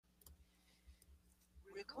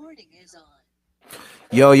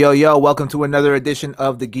Yo, yo, yo, welcome to another edition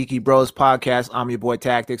of the Geeky Bros podcast. I'm your boy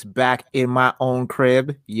Tactics, back in my own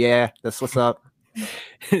crib. Yeah, that's what's up.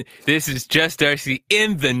 This is Just Darcy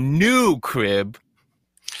in the new crib.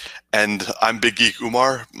 And I'm Big Geek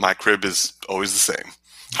Umar. My crib is always the same.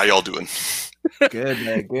 How y'all doing? Good,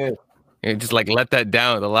 man, good. You just like let that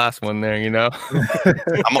down with the last one there, you know?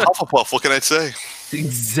 I'm a Hufflepuff. What can I say?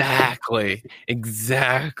 Exactly.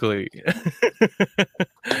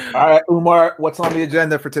 All right, Umar, what's on the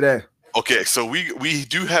agenda for today? Okay, so we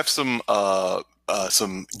do have some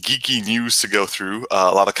geeky news to go through.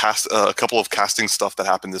 A couple of casting stuff that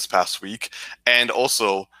happened this past week, and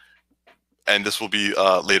also, and this will be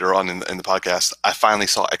later on in the podcast. I finally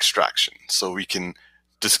saw Extraction, so we can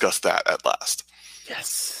discuss that at last.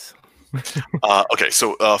 Yes. Okay,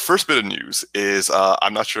 so first bit of news is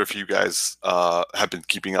I'm not sure if you guys have been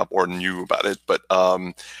keeping up or knew about it, but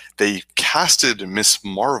they casted Miss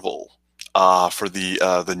Marvel for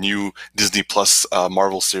the new Disney Plus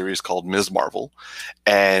Marvel series called Ms. Marvel,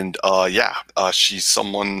 and she's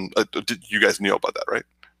someone. You guys knew about that, right?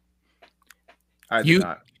 I did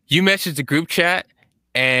not. You messaged the group chat,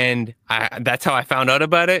 and that's how I found out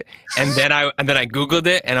about it. And then I Googled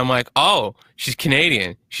it, and I'm like, oh, she's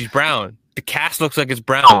Canadian. She's brown. The cast looks like it's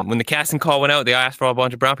brown. When the casting call went out, they asked for a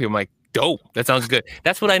bunch of brown people. I'm like, dope. That sounds good.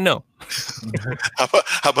 That's what I know.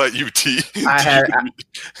 How about you, T?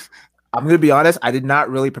 I'm going to be honest. I did not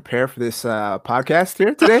really prepare for this podcast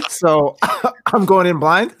here today, so I'm going in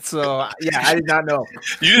blind. So yeah, I did not know.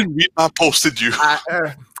 You didn't read my post, did you?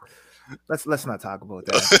 Let's not talk about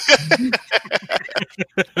that.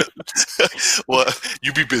 Well,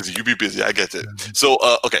 you be busy. I get it. So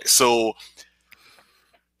okay, so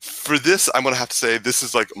for this, I'm gonna have to say this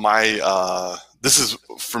is like my this is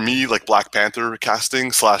for me like Black Panther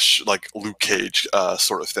casting / like Luke Cage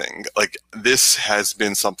sort of thing. Like this has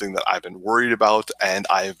been something that I've been worried about and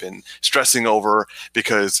I've been stressing over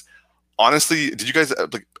because honestly, did you guys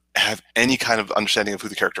have any kind of understanding of who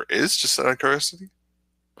the character is? Just out of curiosity.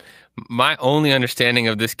 My only understanding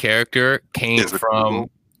of this character came from.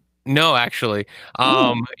 No, actually,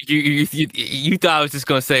 you thought I was just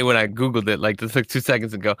gonna say when I Googled it like this like 2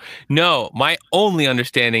 seconds ago. No, my only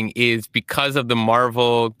understanding is because of the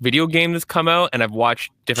Marvel video game that's come out, and I've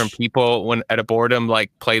watched different people when at a boredom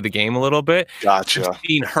like play the game a little bit. Gotcha. I've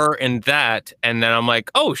seen her in that, and then I'm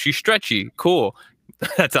like, oh, she's stretchy, cool.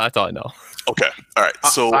 That's all I know. Okay, all right.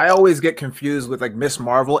 So I always get confused with like Miss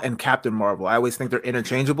Marvel and Captain Marvel. I always think they're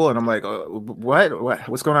interchangeable, and I'm like,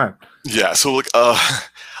 what's going on? Yeah, so like,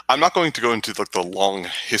 I'm not going to go into like the long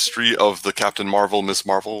history of the Captain Marvel, Miss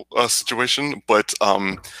Marvel situation, but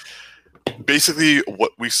basically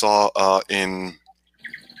what we saw in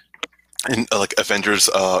like Avengers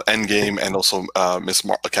Endgame and also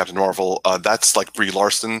Captain Marvel, that's like Brie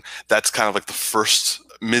Larson. That's kind of like the first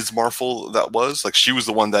Ms. Marvel that was like she was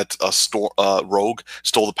the one that Rogue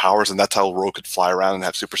stole the powers, and that's how Rogue could fly around and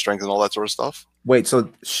have super strength and all that sort of stuff. Wait,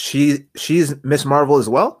 so she's Miss Marvel as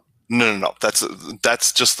well? No.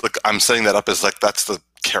 That's just like I'm setting that up as like that's the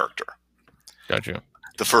character. Gotcha.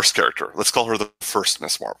 The first character. Let's call her the first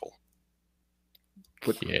Miss Marvel.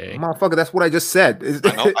 Okay. Motherfucker, that's what I just said. Is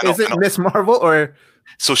it Miss Marvel or?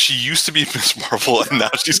 So she used to be Miss Marvel, and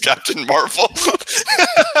now she's Captain Marvel.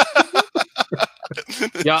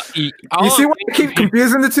 Yeah, you see why I keep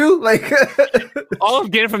confusing the two? Like, all I'm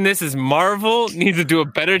getting from this is Marvel needs to do a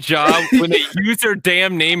better job when they use their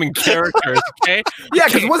damn name and characters. Okay? Yeah,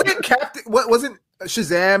 because wasn't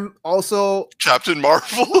Shazam also Captain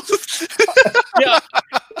Marvel? Yeah.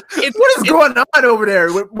 What is going on over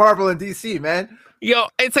there with Marvel and DC, man? Yo,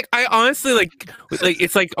 it's like I honestly like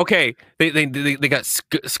it's like okay, they got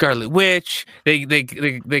Scarlet Witch, they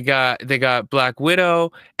got Black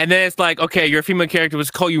Widow, and then it's like okay, you're a female character,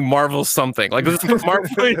 let's call you Marvel something. Like let's put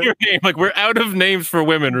Marvel in your name. Like we're out of names for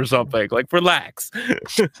women or something. Like relax.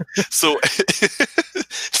 So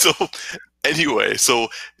anyway, so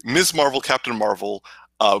Ms. Marvel, Captain Marvel,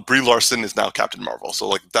 Brie Larson is now Captain Marvel. So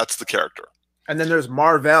like that's the character. And then there's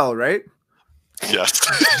Marvel, right? Yes.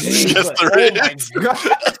 Yes, there is. My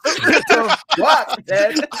God. What,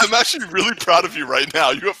 man? I'm actually really proud of you right now.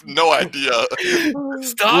 You have no idea.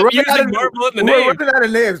 Stop using Marvel in the name. We're running out of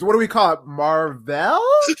names. What do we call it? Marvel?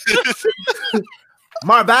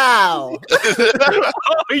 Marvel. Oh,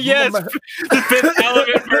 yes. The Fifth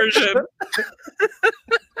Element version.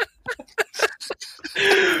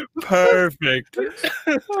 Perfect.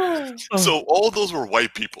 So all those were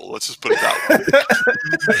white people. Let's just put it that way.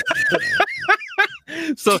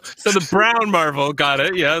 So the brown Marvel got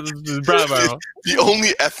it. Yeah, the brown Marvel. The only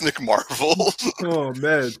ethnic Marvel. Oh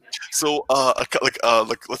man. So,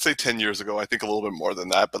 like let's say 10 years ago, I think a little bit more than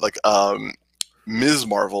that, but like Ms.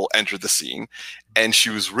 Marvel entered the scene, and she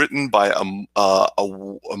was written by a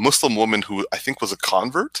Muslim woman who I think was a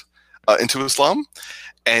convert into Islam,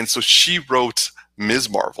 and so she wrote Ms.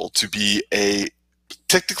 Marvel to be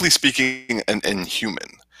technically speaking, an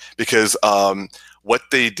inhuman, because what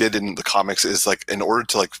they did in the comics is like in order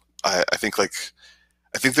to like I think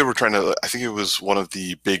they were trying to, I think it was one of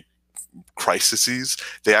the big crises,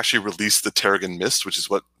 they actually released the Terrigen Mist, which is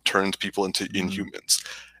what turned people into Inhumans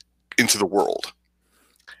into the world,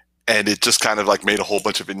 and it just kind of like made a whole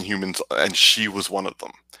bunch of Inhumans, and she was one of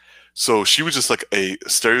them. So she was just like a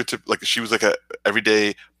stereotype, like she was like a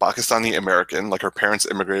everyday Pakistani American, like her parents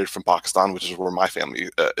immigrated from Pakistan, which is where my family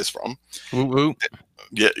is from. Ooh.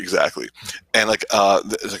 Yeah, exactly. And like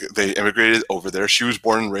they immigrated over there. She was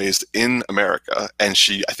born and raised in America, and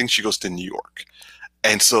I think she goes to New York.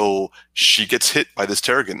 And so she gets hit by this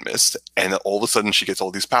Terrigen Mist, and all of a sudden she gets all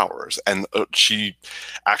these powers. And she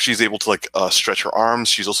actually is able to like stretch her arms.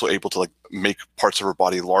 She's also able to like make parts of her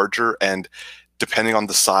body larger, and depending on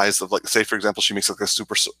the size of, like, say for example, she makes like a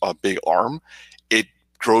super big arm, it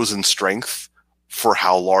grows in strength for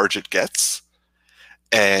how large it gets.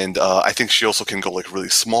 And I think she also can go like really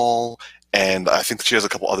small, and I think she has a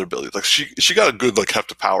couple other abilities. Like she got a good like heft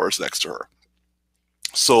of powers next to her.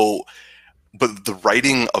 So, but the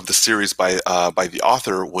writing of the series by the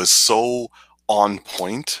author was so on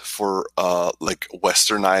point for like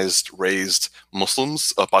westernized raised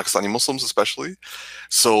Muslims, Pakistani Muslims especially.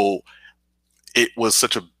 So it was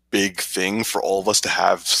such a big thing for all of us to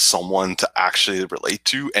have someone to actually relate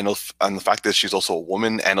to, and the fact that she's also a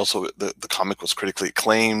woman, and also the comic was critically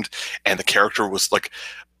acclaimed, and the character was like,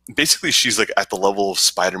 basically she's like at the level of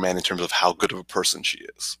Spider-Man in terms of how good of a person she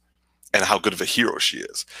is and how good of a hero she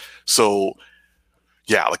is. So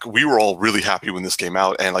yeah, like we were all really happy when this came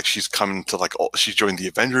out, and like she's come to like she joined the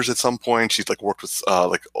Avengers at some point. She's like worked with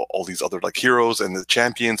like all these other like heroes and the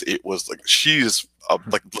champions. It was like she's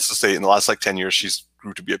like, let's just say in the last like 10 years she's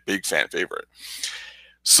grew to be a big fan favorite.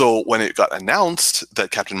 So when it got announced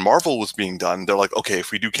that Captain Marvel was being done, they're like, okay,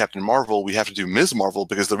 if we do Captain Marvel, we have to do Ms. Marvel,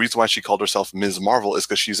 because the reason why she called herself Ms. Marvel is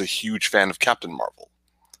because she's a huge fan of Captain Marvel.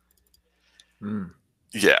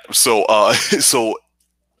 Yeah, so so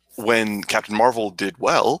when Captain Marvel did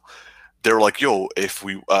well, they were like, yo, if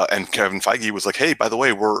we and Kevin Feige was like, hey, by the way,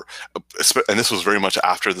 and this was very much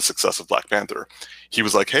after the success of Black Panther, he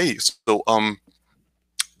was like, hey, so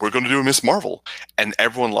we're going to do a Ms. Marvel. And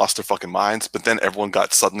everyone lost their fucking minds, but then everyone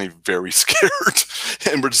got suddenly very scared.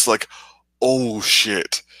 And we're just like, oh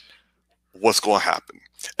shit, what's going to happen?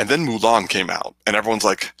 And then Mulan came out, and everyone's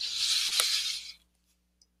like,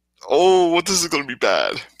 oh, this is going to be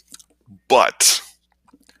bad. But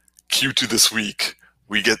Q2 this week,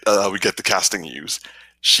 we get the casting news.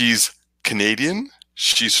 She's Canadian.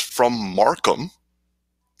 She's from Markham.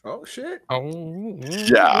 Oh shit! Oh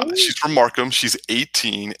yeah, she's from Markham. She's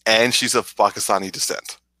 18, and she's of Pakistani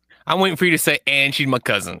descent. I'm waiting for you to say, and she's my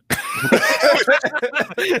cousin.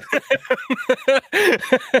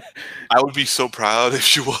 I would be so proud if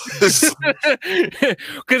she was.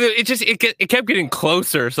 Because it kept getting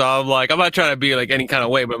closer. So I'm like, I'm not trying to be like any kind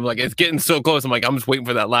of way, but I'm like, it's getting so close. I'm like, I'm just waiting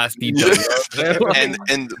for that last detail.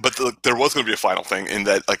 But there was going to be a final thing in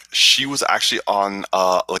that, like, she was actually on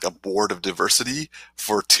like a board of diversity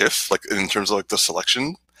for TIFF, like in terms of like the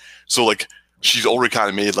selection. So like she's already kind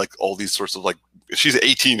of made like all these sorts of like, she's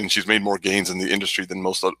 18 and she's made more gains in the industry than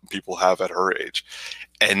most people have at her age.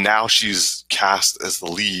 And now she's cast as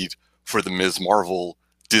the lead for the Ms. Marvel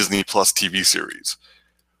Disney Plus TV series.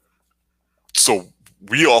 So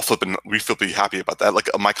we feel pretty happy about that. Like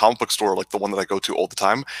my comic book store, like the one that I go to all the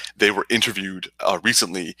time, they were interviewed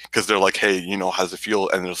recently because they're like, hey, you know, how does it feel?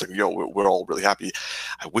 And they're like, yo, we're all really happy.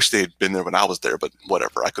 I wish they had been there when I was there, but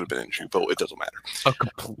whatever. I could have been interviewed, but it doesn't matter. Oh,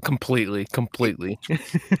 completely.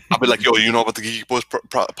 I'll be like, yo, you know about the Geeky Boys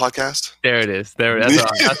podcast? There it is.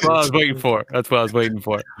 That's what I was waiting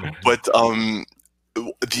for. But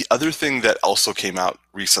the other thing that also came out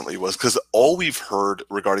recently was, because all we've heard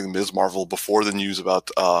regarding Ms. Marvel before the news about,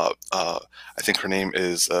 I think her name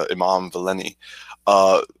is Iman Vellani,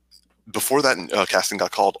 before that casting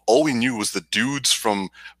got called, all we knew was the dudes from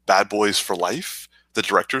Bad Boys for Life, the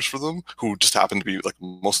directors for them, who just happened to be like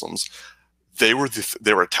Muslims. They were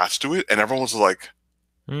attached to it, and everyone was like,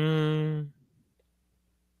 Yeah.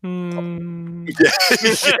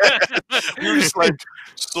 We were just like,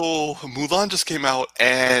 so Mulan just came out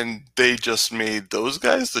and they just made those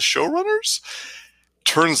guys the showrunners?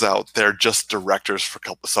 Turns out they're just directors for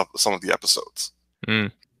some of the episodes.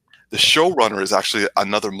 Mm. The showrunner is actually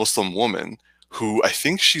another Muslim woman who I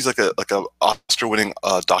think she's like a Oscar-winning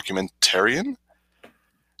documentarian,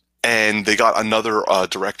 and they got another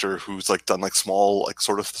director who's like done like small like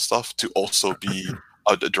sort of stuff to also be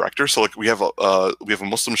a director. So like we have a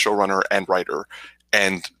Muslim showrunner and writer,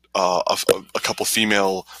 and a couple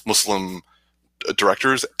female Muslim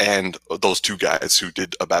directors, and those two guys who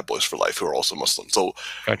did A Bad Boys for Life who are also Muslim. So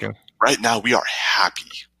Gotcha. right now we are happy.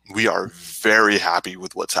 We are very happy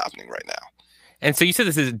with what's happening right now. And so you said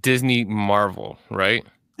this is Disney Marvel, right?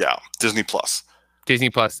 Yeah, Disney Plus. Disney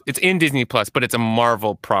Plus. It's in Disney Plus, but it's a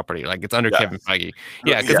Marvel property. Like it's under Kevin Feige.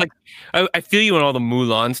 Yeah, because like I feel you on all the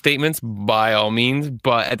Mulan statements by all means,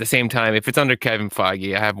 but at the same time, if it's under Kevin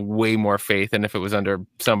Feige, I have way more faith than if it was under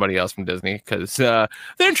somebody else from Disney, because their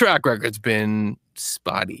track record's been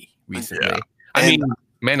spotty recently. Yeah. I mean,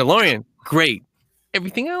 Mandalorian, great.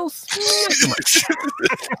 Everything else, not so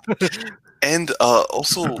much. And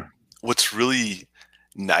also, what's really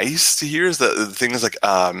nice to hear is that the thing is like,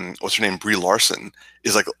 what's her name, Brie Larson,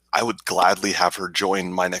 is like, I would gladly have her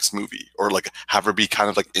join my next movie, or like have her be kind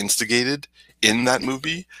of like instigated in that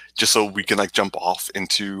movie, just so we can like jump off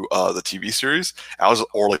into the TV series.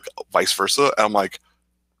 Or like vice versa. And I'm like,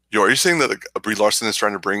 yo, are you saying that like Brie Larson is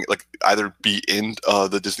trying to bring like either be in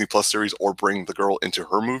the Disney Plus series or bring the girl into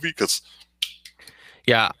her movie? Because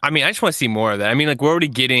yeah, I mean, I just want to see more of that. I mean, like we're already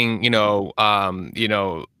getting,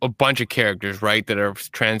 a bunch of characters, right, that are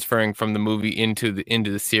transferring from the movie into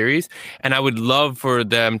the series, and I would love for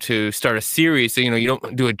them to start a series. So you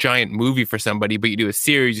don't do a giant movie for somebody, but you do a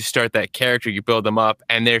series. You start that character, you build them up,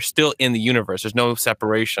 and they're still in the universe. There's no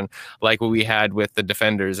separation like what we had with the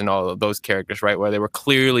Defenders and all of those characters, right, where they were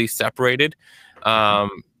clearly separated. you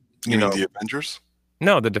mean the Avengers?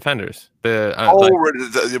 No, the Defenders. Right,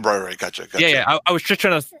 gotcha. Yeah. I was just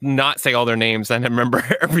trying to not say all their names and remember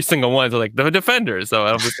every single one. So like the Defenders, so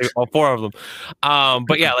I was all four of them.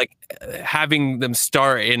 But yeah, like having them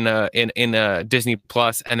start in a Disney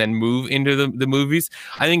Plus and then move into the movies,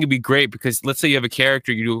 I think it'd be great, because let's say you have a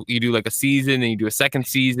character, you do like a season and you do a second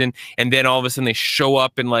season, and then all of a sudden they show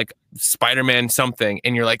up in like Spider-Man something,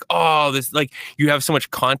 and you're like, oh, this, like, you have so much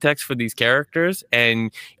context for these characters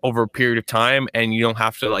and over a period of time, and you don't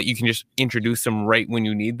have to, like, you can just introduce them right when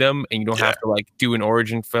you need them, and you don't have to like do an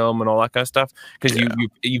origin film and all that kind of stuff, because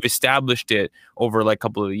you've established it over like a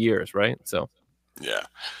couple of years, right? So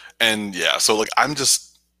so like I'm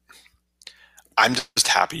just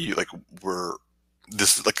happy, like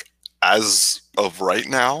as of right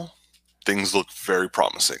now, things look very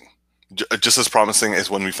promising. Just as promising as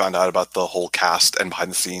when we found out about the whole cast and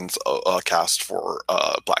behind the scenes cast for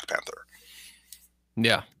Black Panther.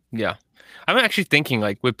 Yeah. I'm actually thinking,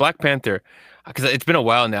 like, with Black Panther, because it's been a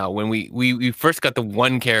while now when we first got the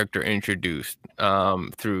one character introduced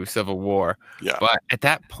through Civil War. Yeah. But at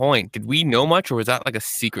that point, did we know much, or was that like a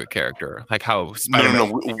secret character? Like how Spider-Man?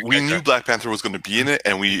 No. We knew Black Panther was going to be in it,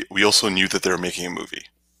 and we also knew that they were making a movie.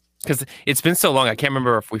 Because it's been so long, I can't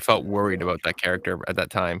remember if we felt worried about that character at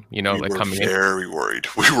that time. We were very worried.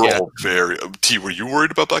 We were all very. T, were you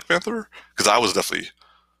worried about Black Panther? Because I was definitely.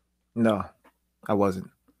 No, I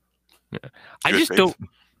wasn't. Yeah. I just don't.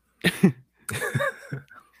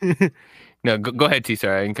 No, go ahead, T.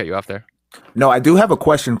 Sorry, I didn't cut you off there. No, I do have a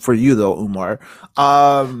question for you though, Umar.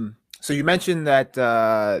 So you mentioned that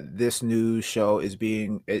this new show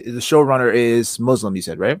the showrunner is Muslim. You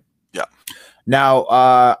said, right? Yeah. Now,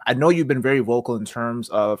 I know you've been very vocal in terms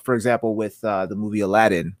of, for example, with the movie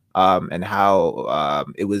Aladdin, and how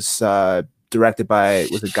it was directed by,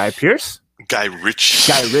 was it Guy Pearce? Guy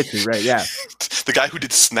Ritchie. Guy Ritchie, right? Yeah. The guy who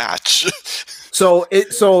did Snatch. So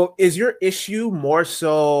is your issue more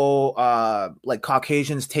so like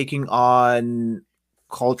Caucasians taking on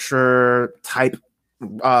culture type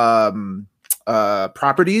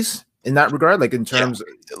properties in that regard, like in terms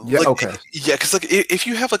because like if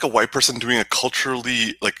you have like a white person doing a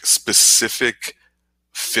culturally like specific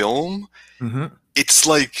film, it's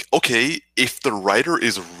like, okay, if the writer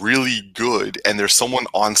is really good and there's someone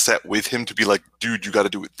on set with him to be like, dude, you got to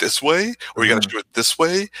do it this way, or you got to do it this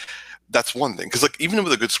way, that's one thing. Because like even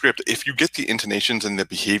with a good script, if you get the intonations and the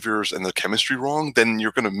behaviors and the chemistry wrong, then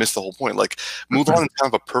you're going to miss the whole point. Like Mulan is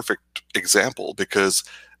kind of a perfect example, because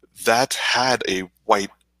that had a white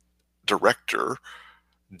director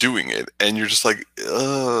doing it, and you're just like,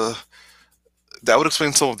 that would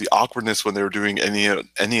explain some of the awkwardness when they were doing any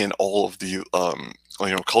and all of the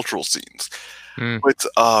cultural scenes. But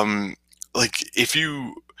like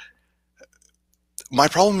my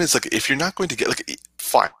problem is, like, if you're not going to get, like,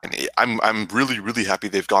 fine, I'm really, really happy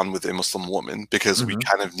they've gone with a Muslim woman, because we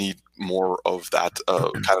kind of need more of that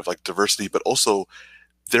kind of like diversity, but also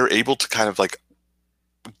they're able to kind of like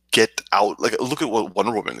get out, like, look at what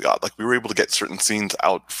Wonder Woman got. Like, we were able to get certain scenes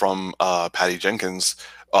out from Patty Jenkins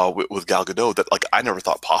with Gal Gadot that, like, I never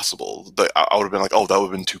thought possible. That I would have been like, oh, that would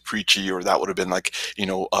have been too preachy, or that would have been like,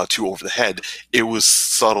 too over the head. It was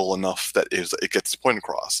subtle enough that it gets the point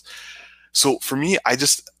across. So for me, I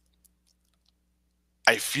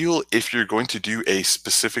feel if you're going to do a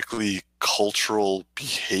specifically cultural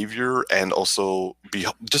behavior and also be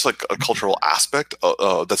just like a cultural aspect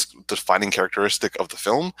that's the defining characteristic of the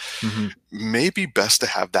film, maybe best to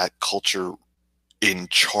have that culture in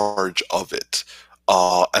charge of it.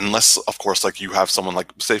 Unless, of course, like, you have someone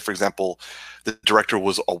like, say, for example, the director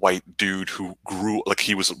was a white dude who grew, like,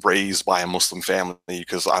 he was raised by a Muslim family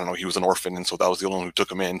because, I don't know, he was an orphan, and so that was the only one who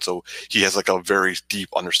took him in. So he has like a very deep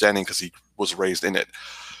understanding because he was raised in it.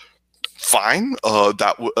 Fine.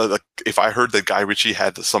 Like, if I heard that Guy Ritchie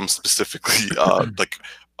had some specifically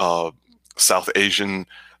South Asian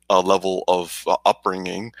level of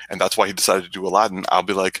upbringing, and that's why he decided to do Aladdin, I'll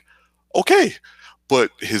be like, okay.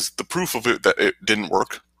 But the proof of it that it didn't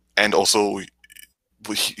work, and also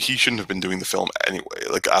he shouldn't have been doing the film anyway.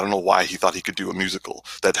 Like, I don't know why he thought he could do a musical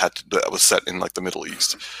that was set in like the Middle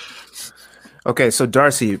East. Okay, so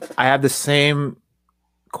Darcy, I have the same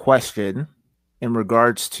question in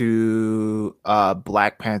regards to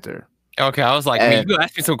Black Panther. Okay, I was like, you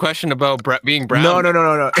asked me some question about being brown. No, no.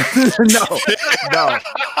 no.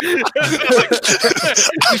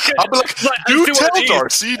 I'll be like, do tell,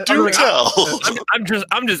 Darcy, do tell. I'm just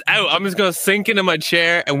out. I'm just gonna sink into my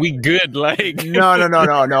chair and we good. Like,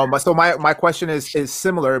 no. So my question is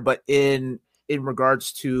similar, but in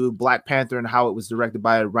regards to Black Panther and how it was directed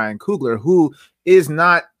by Ryan Coogler, who is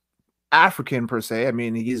not African per se. I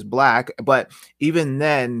mean, he's Black, but even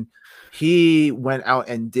then, he went out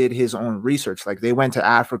and did his own research. Like, they went to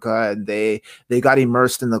Africa and they got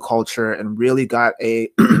immersed in the culture and really got a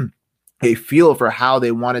a feel for how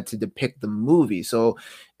they wanted to depict the movie. So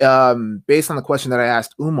based on the question that I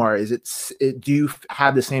asked Umar, do you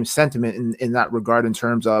have the same sentiment in that regard, in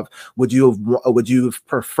terms of would you have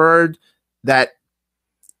preferred that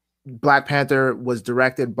Black Panther was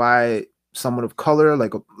directed by someone of color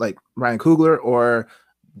like Ryan Coogler, or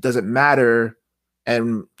does it matter?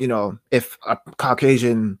 And, if a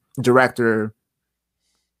Caucasian director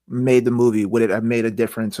made the movie, would it have made a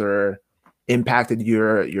difference or impacted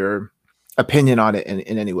your opinion on it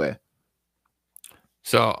in any way?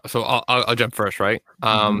 So I'll jump first, right?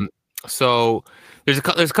 So there's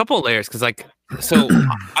a couple of layers, because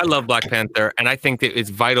I love Black Panther, and I think that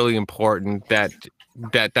it's vitally important that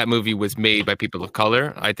movie was made by people of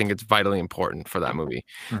color. I think it's vitally important for that movie.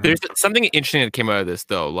 There's something interesting that came out of this,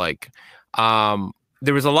 though. Like,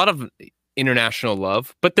 there was a lot of international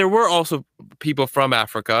love, but there were also people from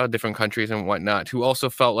Africa, different countries and whatnot, who also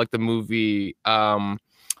felt like the movie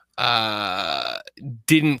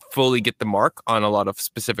didn't fully get the mark on a lot of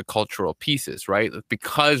specific cultural pieces, right?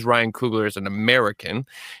 Because Ryan Coogler is an American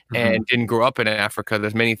and didn't grow up in Africa,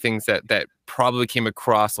 there's many things that probably came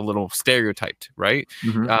across a little stereotyped, right?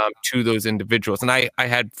 To those individuals. And I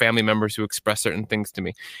had family members who expressed certain things to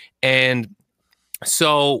me. And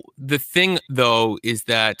so the thing, though, is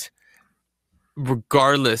that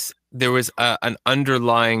regardless, there was an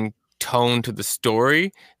underlying tone to the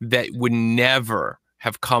story that would never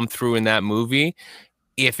have come through in that movie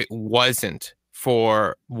if it wasn't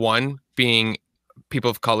for, one, being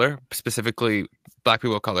people of color, specifically Black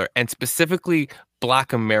people of color, and specifically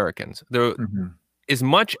Black Americans. There, as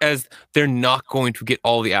much as they're not going to get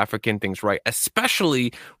all the African things right,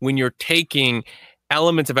 especially when you're taking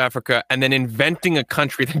elements of Africa and then inventing a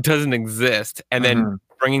country that doesn't exist and then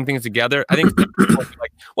bringing things together. I think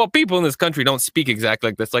like, well, people in this country don't speak exactly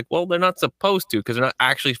like this. Like, well, they're not supposed to, because they're not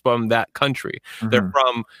actually from that country. They're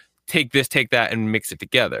from take this, take that, and mix it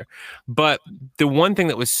together. But the one thing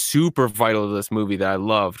that was super vital to this movie that I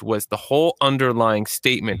loved was the whole underlying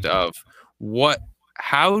statement of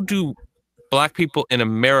how do Black people in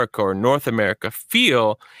America or North America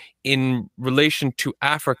feel in relation to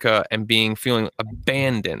Africa and feeling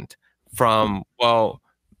abandoned from, well,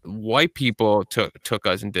 white people took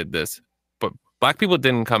us and did this, but Black people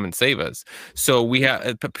didn't come and save us. So we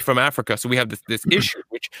have from Africa. So we have this issue,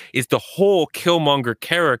 which is the whole Killmonger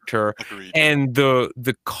character. Agreed. And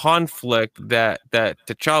the conflict that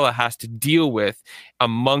T'Challa has to deal with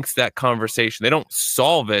amongst that conversation. They don't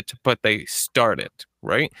solve it, but they start it,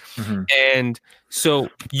 right? And so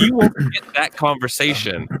you won't get that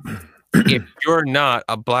conversation if you're not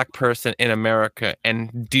a black person in America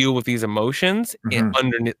and deal with these emotions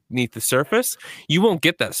underneath the surface, you won't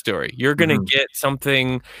get that story. You're going to get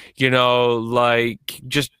something, like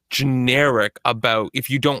just generic about if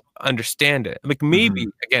you don't understand it. Like maybe,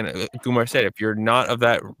 again, Kumar said, if you're not of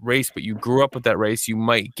that race, but you grew up with that race, you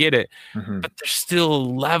might get it. But there's still a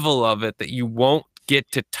level of it that you won't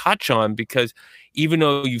get to touch on, because even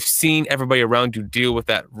though you've seen everybody around you deal with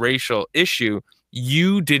that racial issue,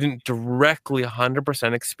 you didn't directly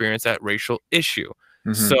 100% experience that racial issue.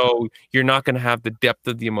 So you're not going to have the depth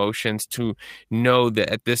of the emotions to know that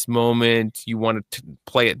at this moment you want to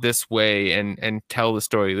play it this way and tell the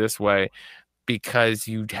story this way, because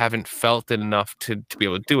you haven't felt it enough to be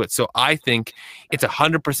able to do it. So I think it's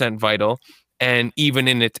 100% vital. And even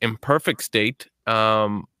in its imperfect state,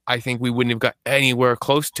 I think we wouldn't have got anywhere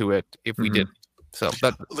close to it if we did. So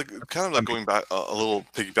that, going back a little,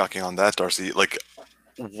 piggybacking on that, Darcy,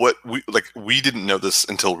 we didn't know this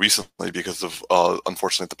until recently because of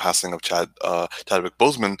unfortunately the passing of Chadwick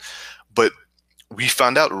Boseman, but we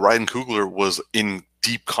found out Ryan Coogler was in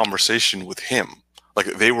deep conversation with him. Like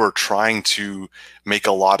they were trying to make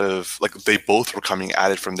a lot of, they both were coming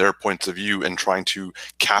at it from their points of view and trying to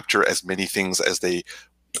capture as many things as they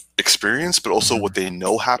experience, but also what they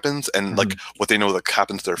know happens, and what they know that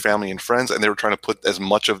happens to their family and friends, and they were trying to put as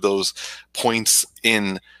much of those points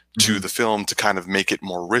in to the film to kind of make it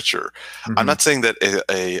more richer. I'm not saying that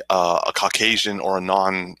a Caucasian or a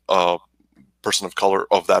non person of color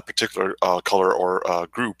of that particular color or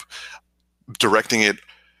group directing it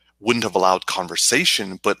wouldn't have allowed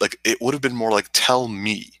conversation, but it would have been more like tell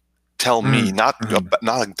me, not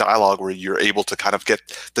a dialogue where you're able to kind of get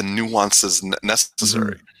the nuances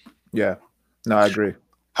necessary. Yeah, no, I agree.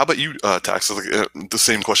 How about you, Tax? The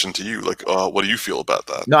same question to you. What do you feel about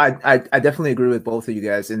that? No, I definitely agree with both of you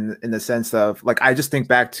guys in the sense of I just think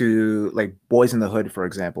back to Boys in the Hood, for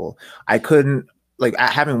example. I couldn't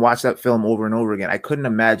having watched that film over and over again, I couldn't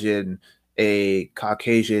imagine a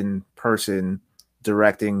Caucasian person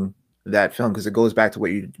directing that film, because it goes back to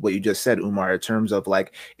what you just said, Umar, in terms of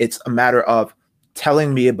it's a matter of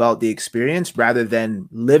telling me about the experience rather than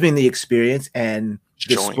living the experience and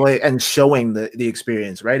showing the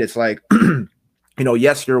experience, right? It's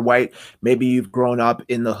yes, you're white, maybe you've grown up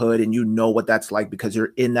in the hood and you know what that's like because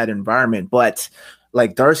you're in that environment, but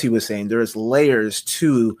like Darcy was saying, there's layers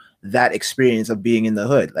to that experience of being in the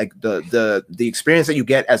hood. The experience that you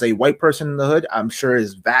get as a white person in the hood, I'm sure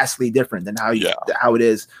is vastly different than how it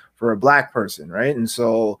is for a black person, right? And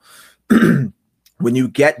so when you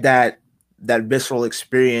get that visceral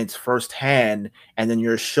experience firsthand and then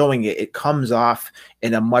you're showing it, it comes off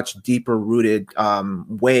in a much deeper rooted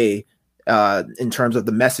way in terms of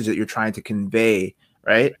the message that you're trying to convey,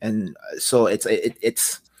 right? And so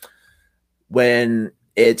it's when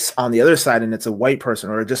it's on the other side and it's a white person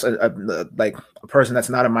or just a person that's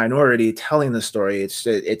not a minority telling the story,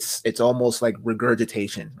 it's almost like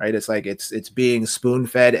regurgitation, right? It's being spoon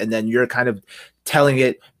fed, and then you're kind of telling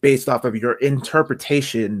it based off of your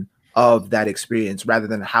interpretation of that experience rather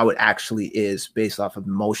than how it actually is based off of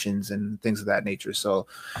emotions and things of that nature. So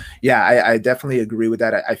yeah, I definitely agree with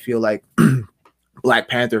that. I feel like Black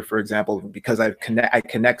Panther, for example, because I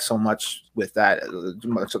connect so much with that,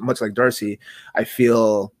 much like Darcy, I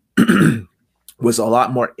feel was a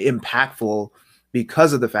lot more impactful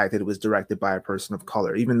because of the fact that it was directed by a person of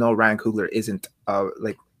color. Even though Ryan Coogler isn't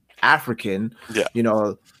African,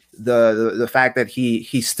 the fact that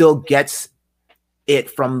he still gets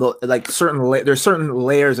it from the there's certain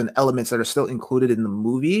layers and elements that are still included in the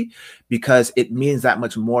movie because it means that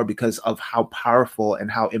much more because of how powerful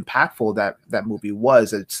and how impactful that movie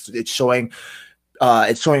was. It's showing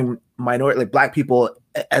minority Black people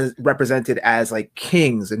as represented as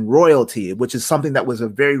kings and royalty, which is something that was a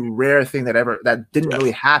very rare thing that didn't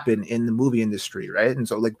really happen in the movie industry, right? And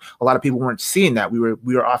so a lot of people weren't seeing that. We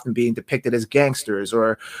were often being depicted as gangsters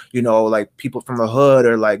or people from the hood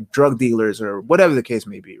or drug dealers or whatever the case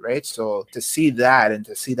may be, right? So to see that and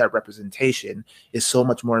to see that representation is so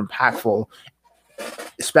much more impactful,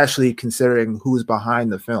 especially considering who's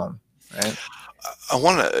behind the film, right? I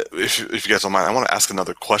want to, if you guys don't mind, I want to ask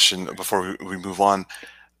another question before we move on.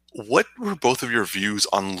 What were both of your views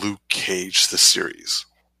on Luke Cage, the series?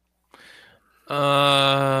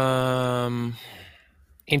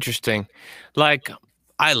 Interesting.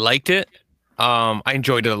 I liked it. I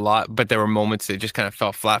enjoyed it a lot, but there were moments that just kind of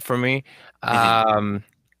fell flat for me. I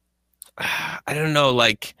don't know,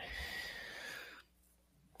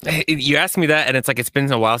 you asked me that, and it's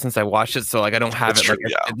been a while since I watched it, so I don't have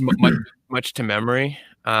much to memory.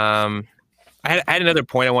 I had another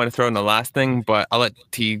point I want to throw in the last thing, but I'll let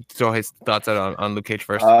T throw his thoughts out on Luke Cage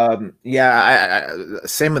first. Yeah,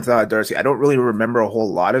 same with Darcy. I don't really remember a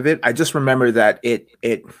whole lot of it. I just remember that it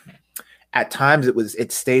at times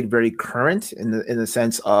it stayed very current in the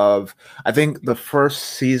sense of, I think the first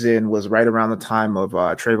season was right around the time of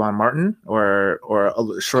Trayvon Martin or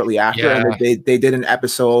shortly after, Yeah. and they did an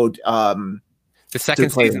episode. The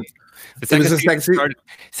second season. The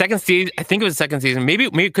second season, I think it was the second season. Maybe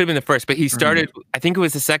it could have been the first, but he started. I think it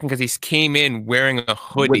was the second because he came in wearing a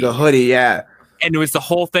hoodie. With the hoodie, yeah. And it was the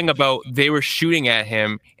whole thing about they were shooting at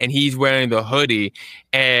him and he's wearing the hoodie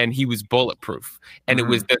and he was bulletproof. And it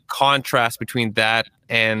was the contrast between that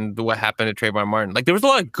and what happened to Trayvon Martin. Like, there was a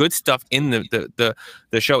lot of good stuff in the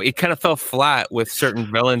show. It kind of fell flat with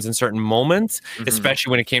certain villains in certain moments, especially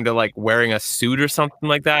when it came to like wearing a suit or something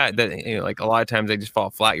like that. That, you know, like a lot of times they just fall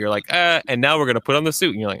flat. You're like, and now we're gonna put on the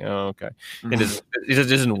suit, and you're like, oh, okay. It just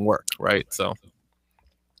doesn't work, right? So.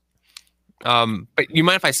 But you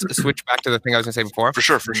mind if I switch back to the thing I was gonna say before? For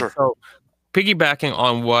sure. So, piggybacking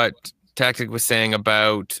on what Tactic was saying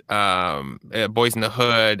about Boys in the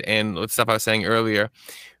Hood and the stuff I was saying earlier,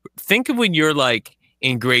 think of when you're like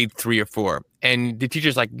in grade 3 or 4, and the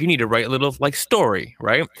teacher's like, you need to write a little like story,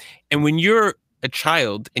 right? And when you're a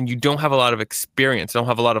child and you don't have a lot of experience, don't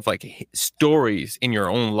have a lot of like stories in your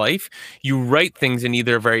own life, you write things in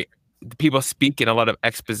either people speak in a lot of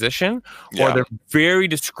exposition, or they're very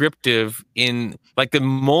descriptive in like the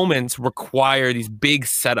moments require these big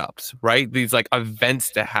setups, right? These like events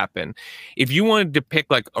to happen. If you want to depict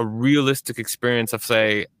like a realistic experience of,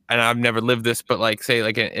 say, and I've never lived this, but like say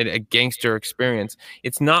like a gangster experience,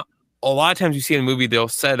 it's not, a lot of times you see in a movie, they'll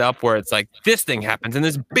set up where it's like this thing happens and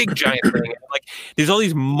this big giant thing. And like there's all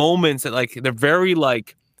these moments that like they're very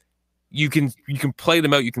like, you can play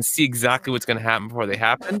them out. You can see exactly what's going to happen before they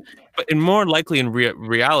happen. But more likely in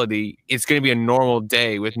reality, it's going to be a normal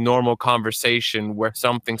day with normal conversation where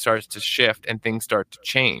something starts to shift and things start to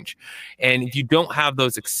change. And if you don't have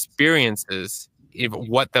those experiences,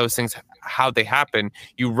 what those things, how they happen,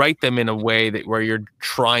 you write them in a way that where you're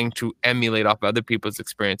trying to emulate off other people's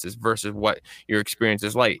experiences versus what your experience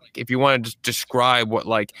is like. If you want to describe what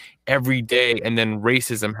like every day and then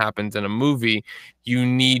racism happens in a movie, you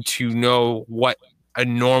need to know what a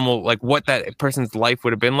normal, like what that person's life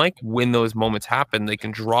would have been like when those moments happen. They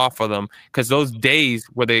can draw for them, because those days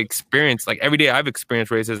where they experience, like every day I've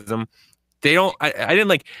experienced racism, they don't, I didn't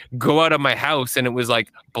like go out of my house and it was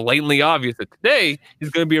like blatantly obvious that today is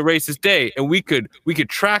going to be a racist day. And we could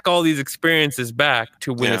track all these experiences back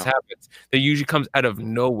to when this happens. That usually comes out of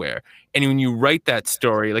nowhere. And when you write that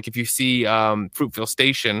story, like if you see Fruitvale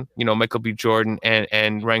Station, you know, Michael B. Jordan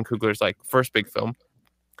and Ryan Coogler's like first big film,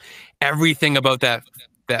 everything about that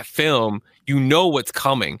film, you know what's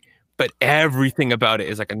coming, but everything about it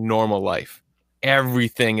is like a normal life.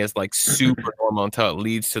 Everything is like super normal until it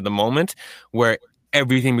leads to the moment where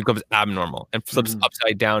everything becomes abnormal and flips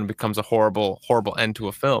upside down and becomes a horrible end to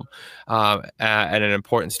a film, and an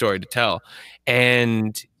important story to tell.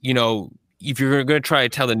 And, you know, if you're going to try to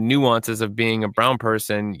tell the nuances of being a brown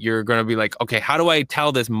person, you're going to be like, okay, how do I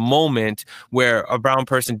tell this moment where a brown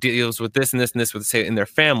person deals with this and this and this with, say, in their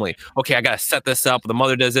family? Okay, I got to set this up. The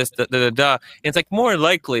mother does this, And it's like, more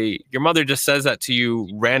likely your mother just says that to you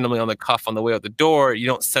randomly on the cuff on the way out the door. You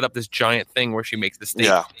don't set up this giant thing where she makes this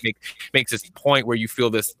statement, makes this point where you feel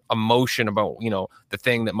this emotion about, you know, the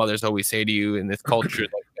thing that mothers always say to you in this culture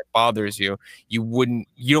that bothers you. You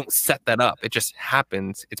don't set that up. It just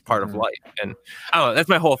happens. It's part of life. And I don't know, that's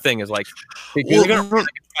my whole thing, is like, you're gonna raise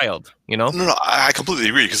a child, you know? No, I completely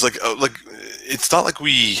agree, because like it's not like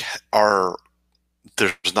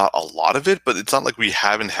there's not a lot of it, but it's not like we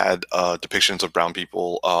haven't had depictions of brown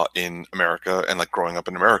people in America and like growing up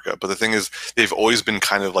in America. But the thing is, they've always been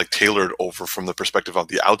kind of like tailored over from the perspective of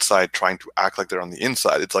the outside, trying to act like they're on the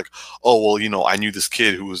inside. It's like, oh, well, you know, I knew this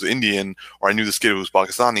kid who was Indian, or I knew this kid who was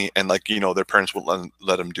Pakistani, and like, you know, their parents wouldn't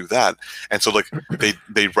let them do that. And so like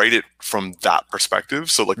they write it from that perspective.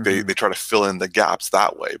 So like they try to fill in the gaps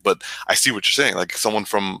that way. But I see what you're saying. Like someone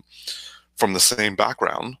from the same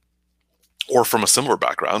background or from a similar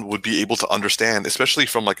background would be able to understand, especially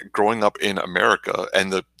from like growing up in America,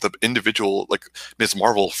 and the individual, like Ms.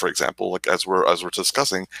 Marvel, for example, like as we're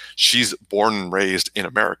discussing, she's born and raised in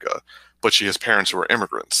America, but she has parents who are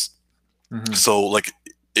immigrants. So like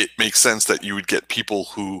it makes sense that you would get people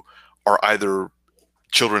who are either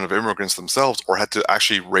children of immigrants themselves or had to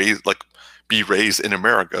actually be raised in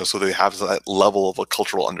America, so they have that level of a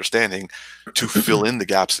cultural understanding to fill in the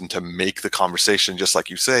gaps and to make the conversation, just like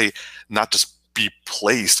you say, not just be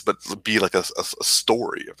placed, but be like a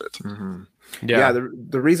story of it. Yeah,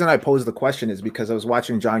 the reason I posed the question is because I was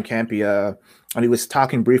watching John Campea, and he was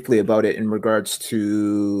talking briefly about it in regards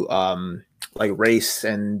to like race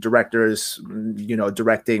and directors,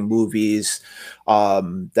 directing movies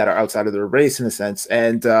that are outside of their race in a sense.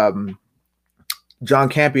 And John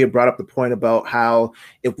Campea brought up the point about how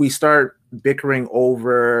if we start bickering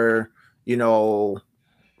over,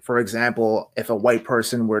 for example, if a white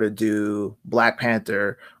person were to do Black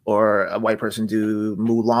Panther or a white person do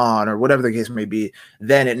Mulan or whatever the case may be,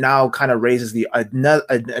 then it now kind of raises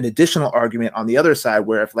an additional argument on the other side,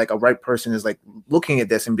 where if like a white person is like looking at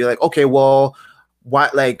this and be like, okay, well,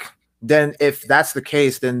 what, like, then if that's the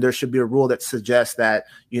case, then there should be a rule that suggests that,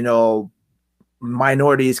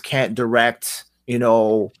 minorities can't direct,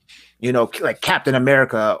 like Captain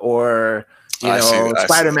America or,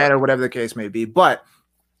 Spider-Man or whatever the case may be. But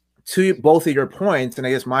to both of your points, and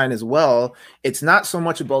I guess mine as well, it's not so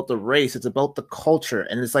much about the race, it's about the culture.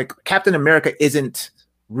 And it's like Captain America isn't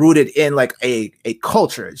rooted in like a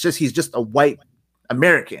culture. It's just, he's just a white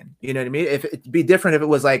American. You know what I mean? If it'd be different if it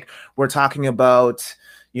was like we're talking about,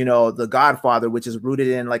 The Godfather, which is rooted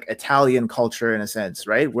in like Italian culture in a sense,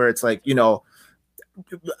 right? Where it's like, a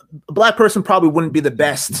Black person probably wouldn't be the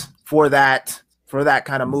best for that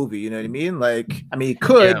kind of movie. You know what I mean? Like, I mean, he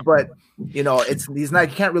could, but he's not.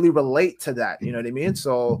 You can't really relate to that. You know what I mean?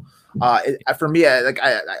 So, for me, I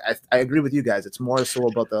agree with you guys. It's more so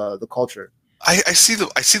about the culture. I see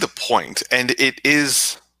the point, and it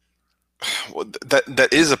is that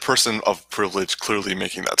is a person of privilege clearly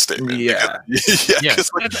making that statement. Yeah, because,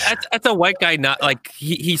 that's a white guy. Not like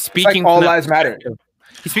he's speaking. Like all lives matter.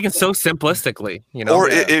 He's speaking so simplistically, Or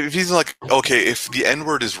if he's like, okay, if the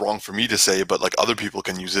N-word is wrong for me to say, but like other people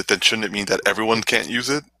can use it, then shouldn't it mean that everyone can't use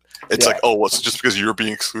it? It's like, oh, well, so just because you're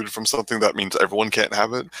being excluded from something, that means everyone can't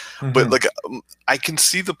have it. Mm-hmm. But like, I can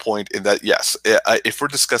see the point in that. Yes, if we're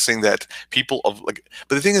discussing that people of like,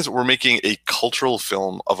 but the thing is, we're making a cultural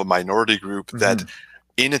film of a minority group that,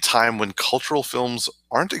 in a time when cultural films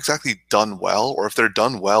aren't exactly done well, or if they're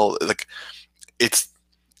done well, like it's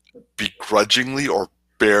begrudgingly or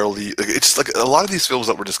barely. It's like a lot of these films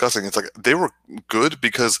that we're discussing, it's like they were good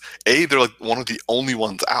because they're like one of the only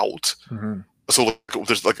ones out. So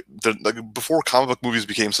like before comic book movies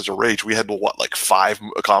became such a rage, we had like 5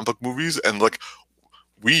 comic book movies, and like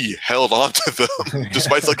we held on to them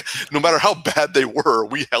despite like no matter how bad they were,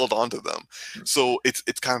 we held on to them. So it's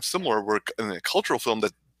kind of similar. We're in a cultural film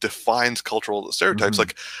that defines cultural stereotypes.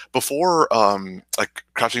 Like before like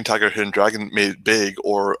Crouching Tiger, Hidden Dragon made it big,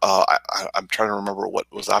 or I'm trying to remember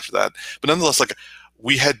what was after that, but nonetheless, like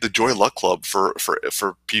we had the Joy Luck Club for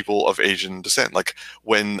people of Asian descent. Like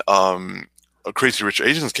when Crazy Rich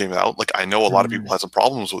Asians came out, like I know a lot of people had some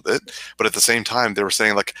problems with it, but at the same time they were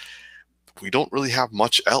saying like we don't really have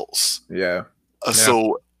much else.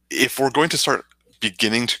 So if we're going to start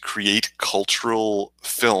beginning to create cultural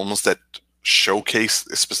films that showcase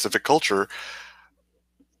a specific culture,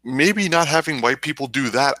 maybe not having white people do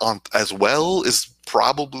that as well is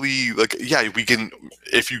probably like, yeah, we can,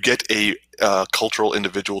 if you get a cultural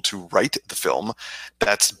individual to write the film,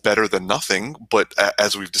 that's better than nothing. But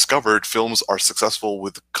as we've discovered, films are successful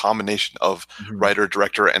with a combination of writer,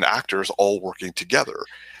 director, and actors all working together.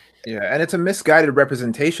 Yeah, and it's a misguided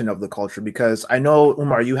representation of the culture, because I know,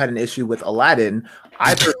 Umar, you had an issue with Aladdin.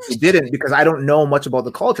 I personally didn't, because I don't know much about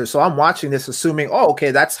the culture. So I'm watching this assuming, oh,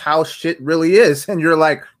 okay, that's how shit really is. And you're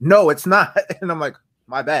like, no, it's not. And I'm like,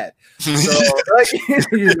 my bad. So,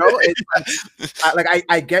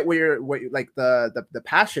 I get what you're like the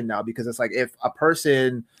passion now, because it's like if a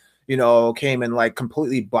person, came and like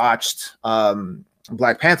completely botched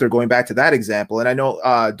Black Panther, going back to that example. And I know,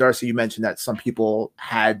 Darcy, you mentioned that some people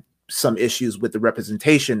had some issues with the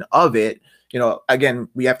representation of it. Again,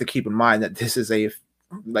 we have to keep in mind that this is a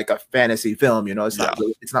fantasy film.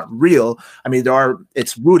 It's not real. I mean,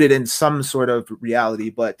 it's rooted in some sort of reality,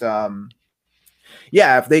 but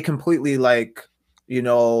if they completely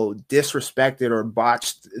disrespected or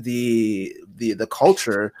botched the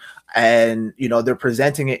culture, and they're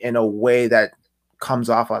presenting it in a way that comes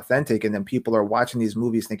off authentic, and then people are watching these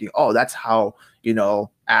movies thinking, oh, that's how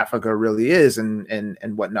Africa really is, and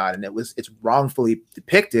whatnot, and it's wrongfully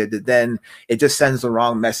depicted, then it just sends the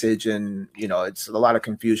wrong message, and it's a lot of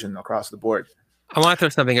confusion across the board. I want to throw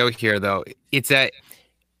something out here, though. It's that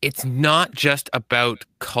it's not just about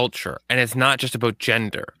culture, and it's not just about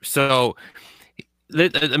gender. So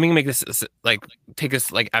let me make this take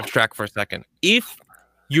this abstract for a second. If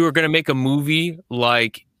you were going to make a movie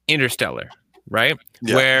like Interstellar, right?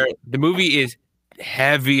 Yeah. Where the movie is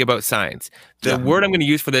heavy about science. The word I'm going to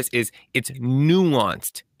use for this is it's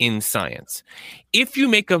nuanced in science. If you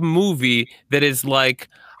make a movie that is like,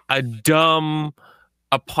 a dumb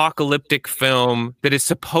apocalyptic film that is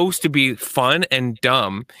supposed to be fun and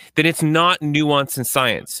dumb, then it's not nuance and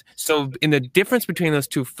science. So in the difference between those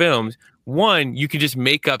two films, one, you can just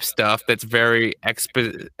make up stuff that's very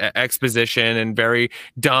exposition and very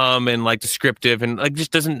dumb and like descriptive and like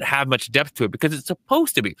just doesn't have much depth to it because it's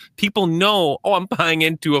supposed to be. People know, oh, I'm buying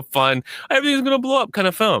into a fun, everything's going to blow up kind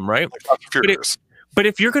of film, right? But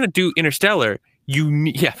if you're going to do Interstellar,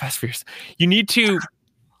 Fast Furious, you need to.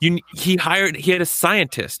 He had a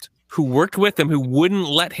scientist who worked with him who wouldn't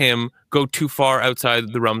let him go too far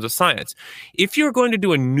outside the realms of science. If you're going to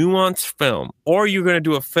do a nuanced film, or you're going to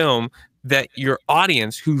do a film that your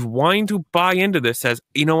audience who's wanting to buy into this says,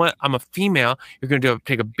 you know what, I'm a female, you're going to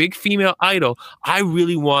take a big female idol, I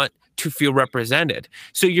really want to feel represented.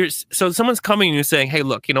 So someone's coming and you're saying, hey,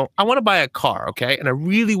 look, I want to buy a car, okay? And I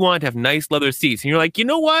really want to have nice leather seats. And you're like, you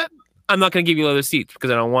know what? I'm not going to give you leather seats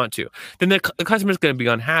because I don't want to. Then the customer's going to be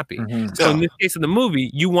unhappy. Mm-hmm. So in this case of the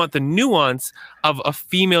movie, you want the nuance of a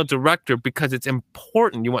female director because it's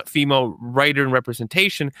important. You want female writer and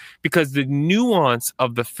representation because the nuance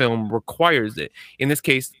of the film requires it. In this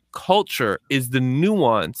case, culture is the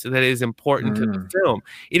nuance that is important to the film.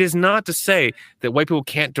 It is not to say that white people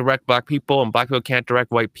can't direct black people and black people can't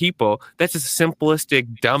direct white people. That's a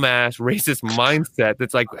simplistic, dumbass, racist mindset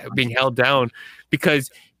that's like being held down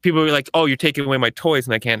because people are like, oh, you're taking away my toys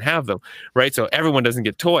and I can't have them, right? So everyone doesn't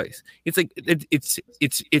get toys. It's like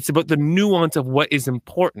it's about the nuance of what is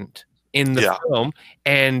important in the film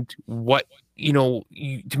and what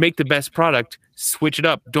to make the best product. Switch it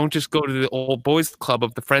up. Don't just go to the old boys club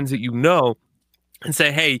of the friends that you know and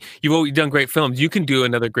say, hey, you've always done great films. You can do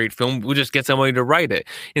another great film. We'll just get somebody to write it.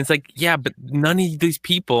 And it's like, yeah, but none of these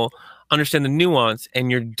people understand the nuance, and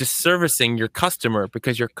you're disservicing your customer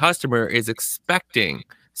because your customer is expecting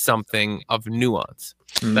something of nuance.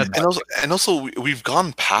 And also we've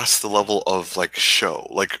gone past the level of like show.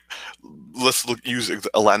 Like let's use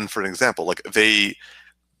Aladdin for an example. Like they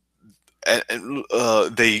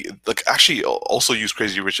like actually also use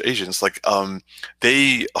Crazy Rich Asians. Like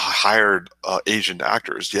they hired Asian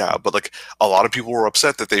actors, but like a lot of people were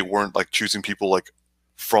upset that they weren't like choosing people like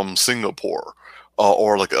from Singapore.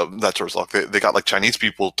 Or like that sort of stuff. They got like Chinese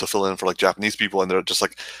people to fill in for like Japanese people, and they're just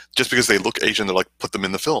like, just because they look Asian, they're like, put them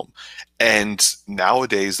in the film. And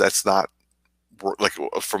nowadays, that's not like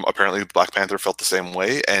from apparently Black Panther felt the same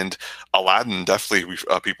way, and Aladdin definitely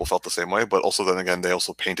people felt the same way. But also then again, they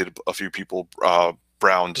also painted a few people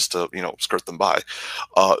brown just to skirt them by.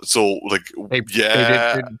 So like they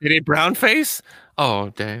did brown face. Oh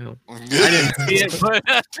damn! I didn't see it, but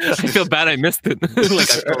I feel bad I missed it.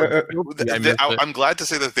 I'm glad to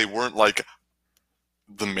say that they weren't like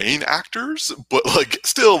the main actors, but like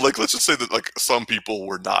still, like let's just say that like some people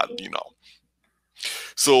were not,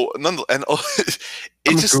 So I'm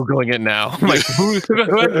just googling it now. I'm like, who has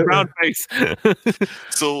the brown face?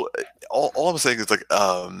 So all I'm saying is like,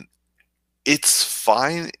 it's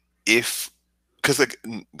fine because like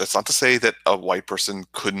that's not to say that a white person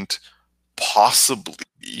couldn't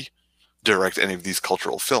possibly direct any of these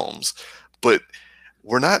cultural films, but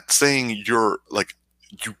we're not saying you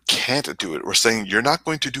can't do it. We're saying you're not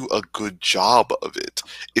going to do a good job of it,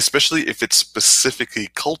 especially if it's specifically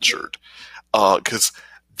cultured, because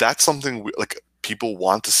that's something like people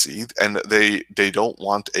want to see, and they don't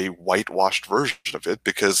want a whitewashed version of it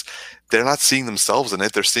because they're not seeing themselves in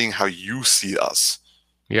it. They're seeing how you see us.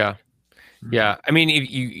 Yeah, I mean,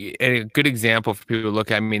 a good example for people to look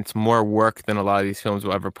at. I mean, it's more work than a lot of these films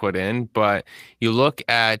will ever put in. But you look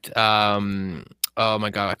at, oh my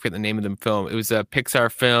God, I forget the name of the film. It was a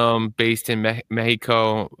Pixar film based in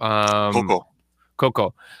Mexico.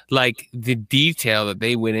 Coco. Like the detail that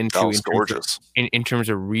they went into in terms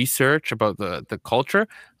of research about the culture.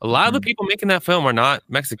 A lot of the people making that film are not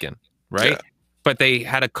Mexican, right? Yeah. But they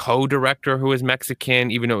had a co-director who was Mexican,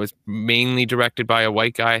 even though it was mainly directed by a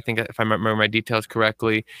white guy. I think, if I remember my details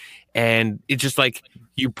correctly. And it's just like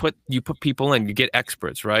you put people in, you get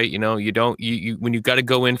experts, right? You when you got to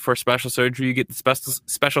go in for special surgery, you get the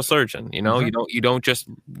special surgeon. You don't just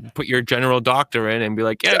put your general doctor in and be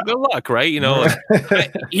like, yeah. Good luck, right?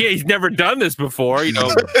 He's never done this before.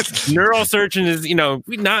 Neurosurgeon is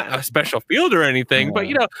not a special field or anything, but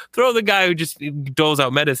throw the guy who just doles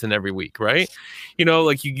out medicine every week, right?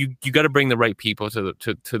 Like you got to bring the right people to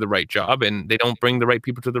the right job, and they don't bring the right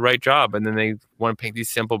people to the right job, and then they want to paint these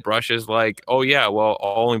simple brushes like, oh yeah, well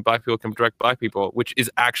only black people can direct black people, which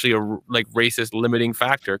is actually a like racist limiting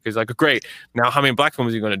factor, because like, great, now how many black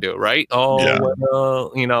films are you going to do, right?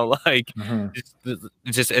 Well, it's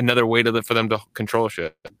just another way for them to control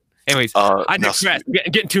shit. Anyways, I now digress.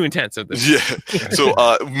 Getting too intense with this. Yeah. So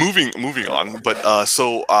moving on, but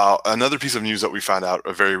another piece of news that we found out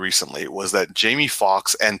very recently was that Jamie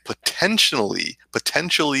Foxx and potentially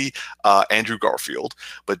Andrew Garfield,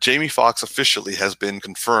 but Jamie Foxx officially has been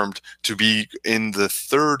confirmed to be in the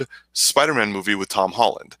third Spider-Man movie with Tom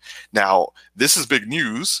Holland. Now, this is big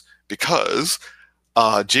news because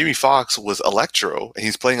Jamie Foxx was Electro, and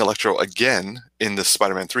he's playing Electro again in the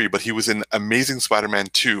Spider-Man 3, but he was in Amazing Spider-Man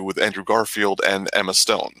 2 with Andrew Garfield and Emma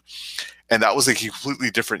Stone. And that was a completely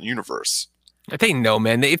different universe. They know,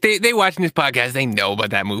 man. If they watching this podcast, they know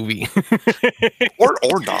about that movie.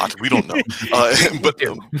 or not. We don't know.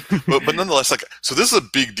 But nonetheless, like, so this is a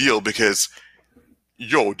big deal because,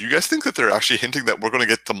 do you guys think that they're actually hinting that we're going to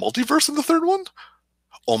get the multiverse in the third one?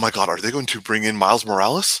 Oh my God, are they going to bring in Miles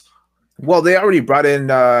Morales? Well, they already brought in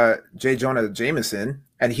J. Jonah Jameson,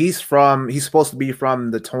 and he's supposed to be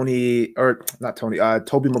from the Tobey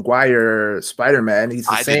Maguire Spider-Man. He's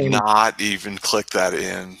the same. Did not even click that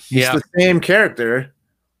in. He's the same character.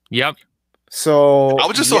 Yep. So I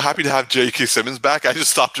was just so happy to have J.K. Simmons back. I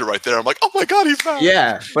just stopped it right there. I'm like, oh my God, he's back.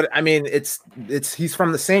 Yeah, but I mean, he's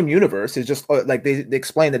from the same universe. It's just like they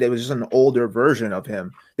explained that it was just an older version of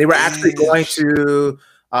him. They were actually going to.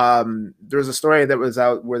 There was a story that was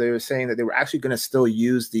out where they were saying that they were actually going to still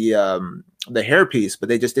use the hairpiece, but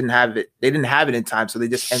they just didn't have it. They didn't have it in time, so they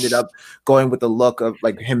just ended up going with the look of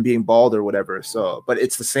like him being bald or whatever. So, but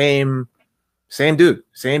it's the same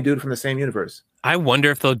dude from the same universe. I wonder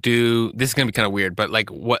if they'll do. This is gonna be kind of weird, but like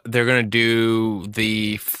what they're gonna do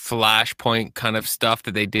the Flashpoint kind of stuff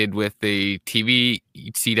that they did with the TV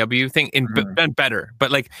CW thing, and better. But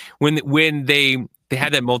like when they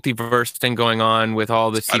had that multiverse thing going on with all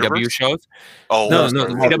the CW shows. Oh no, the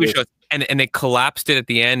CW shows, and they collapsed it at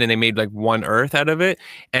the end, and they made like one Earth out of it,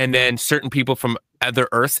 and then certain people from other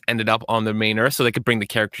Earths ended up on the main Earth, so they could bring the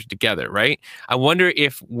characters together, right? I wonder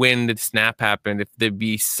if when the snap happened, if there'd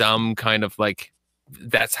be some kind of like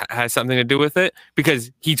that has something to do with it,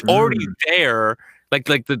 because he's already there. Like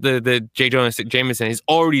the J. Jonah Jameson is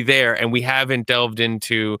already there, and we haven't delved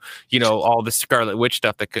into all the Scarlet Witch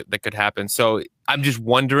stuff that could happen. So I'm just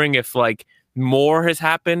wondering if like more has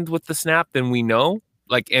happened with the snap than we know,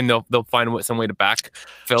 like, and they'll find some way to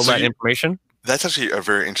backfill that information. That's actually a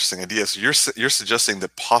very interesting idea. So you're suggesting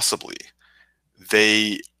that possibly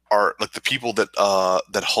they are like the people that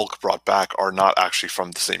Hulk brought back are not actually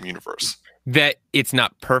from the same universe. That it's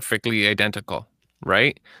not perfectly identical.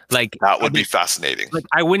 Right, like that would be fascinating. Like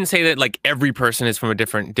I wouldn't say that like every person is from a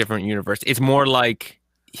different universe. It's more like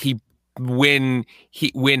when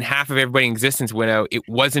half of everybody in existence went out, it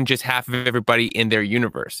wasn't just half of everybody in their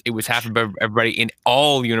universe. It was half of everybody in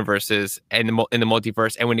all universes and in the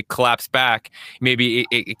multiverse. And when it collapsed back, maybe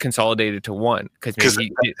it consolidated to one because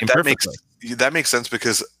that makes sense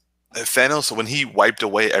because Thanos, when he wiped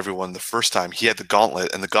away everyone the first time, he had the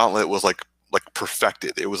gauntlet, and the gauntlet was like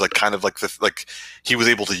perfected. It was like kind of like he was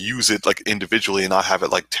able to use it like individually and not have it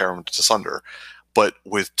like tear him asunder. But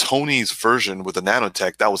with Tony's version with the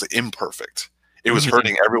nanotech, that was imperfect. It was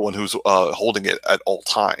hurting everyone who's holding it at all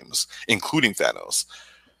times, including Thanos.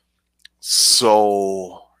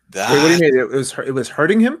 So that. Wait, what do you mean? It was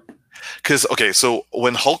hurting him? Because so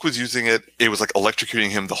when Hulk was using it, it was like electrocuting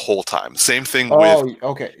him the whole time. Same thing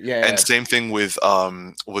same thing with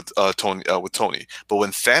Tony. But when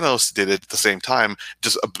Thanos did it at the same time,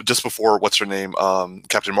 just before what's her name,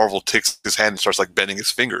 Captain Marvel takes his hand and starts like bending his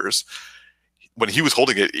fingers. When he was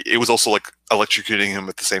holding it, it was also like electrocuting him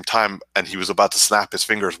at the same time, and he was about to snap his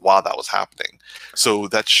fingers while that was happening. So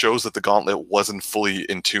that shows that the gauntlet wasn't fully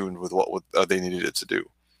in tune with what they needed it to do.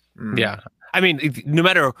 Yeah. I mean, no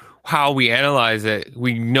matter how we analyze it,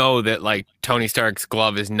 we know that like Tony Stark's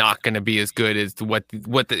glove is not going to be as good as what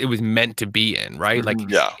it was meant to be in, right? Like,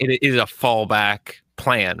 it is a fallback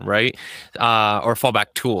plan, right? Or fallback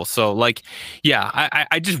tool. So like,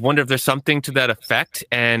 I just wonder if there's something to that effect.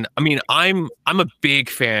 And I mean, I'm a big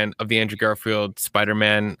fan of the Andrew Garfield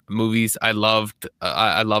Spider-Man movies. I love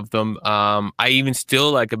them. I even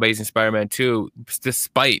still like Amazing Spider-Man 2,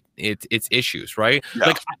 despite its issues, right? Yeah.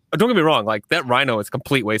 Like, don't get me wrong, like that Rhino is a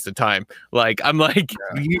complete waste of time. Like, I'm like,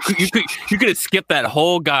 you could have skipped that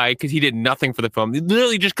whole guy because he did nothing for the film. You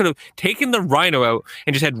literally just could have taken the Rhino out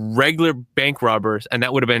and just had regular bank robbers, and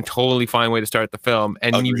that would have been a totally fine way to start the film,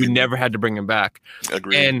 and you would never had to bring him back.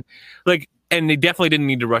 Agreed. And they definitely didn't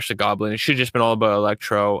need to rush the Goblin. It should have just been all about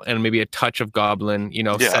Electro and maybe a touch of Goblin,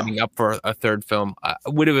 setting up for a third film.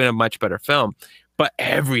 Would have been a much better film. But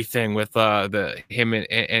everything with him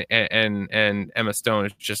and Emma Stone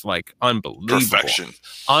is just like unbelievable. Perfection.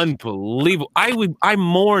 Unbelievable. I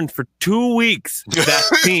mourned for 2 weeks that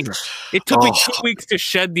scene. It took me 2 weeks to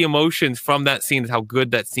shed the emotions from that scene, how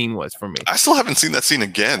good that scene was for me. I still haven't seen that scene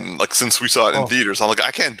again, like since we saw it in theaters. I'm like,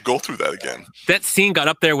 I can't go through that again. That scene got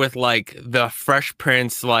up there with like the Fresh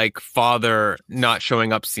Prince, like father not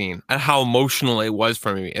showing up scene, and how emotional it was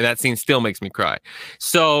for me. And that scene still makes me cry.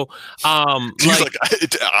 So, he's like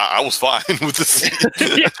I was fine with the scene.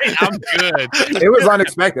 Yeah, I'm good. It was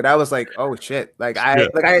unexpected. I was like, oh shit!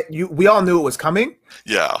 We all knew it was coming.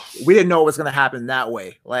 Yeah, we didn't know it was gonna happen that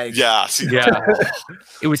way. Like, yeah.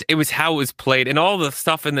 It was how it was played and all the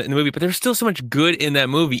stuff in the movie. But there's still so much good in that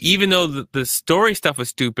movie, even though the story stuff was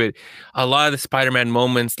stupid. A lot of the Spider-Man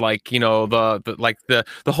moments, like the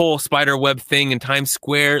whole spider web thing in Times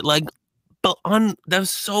Square, like. But that was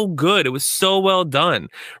so good. It was so well done,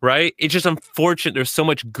 right? It's just unfortunate there's so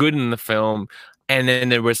much good in the film, and then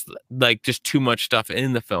there was like just too much stuff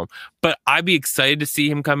in the film. But I'd be excited to see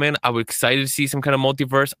him come in. I would excited to see some kind of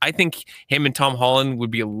multiverse. I think him and Tom Holland would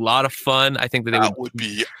be a lot of fun. I think that would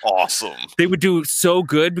be awesome. They would do so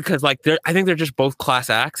good because like I think they're just both class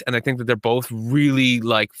acts, and I think that they're both really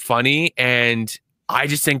like funny, and I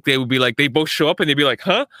just think they would be like, they both show up and they'd be like,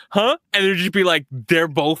 huh? And they'd just be like, they're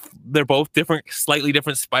both different, slightly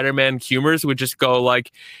different Spider-Man humors would just go like,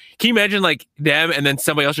 can you imagine like them and then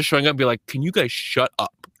somebody else just showing up and be like, can you guys shut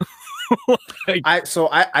up?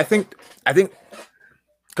 I think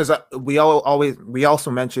because we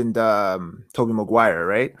also mentioned Tobey Maguire,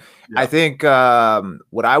 right? Yeah. I think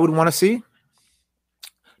what I would want to see,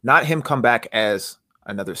 not him come back as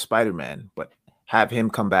another Spider-Man, but have him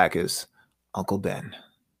come back as Uncle Ben.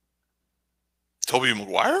 Tobey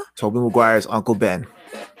Maguire? Tobey Maguire's Uncle Ben.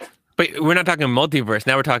 But we're not talking multiverse.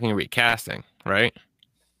 Now we're talking recasting, right?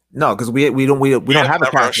 No, because we don't have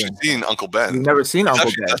a casting. Actually seen Uncle Ben. We've never seen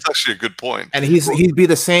Uncle Ben. That's actually a good point. And he'd be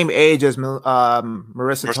the same age as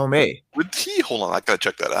Marissa Tomei. Would he? Hold on, I gotta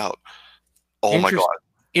check that out. Oh my god.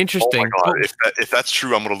 Interesting. Oh my god! If that's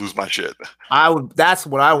true, I'm gonna lose my shit. That's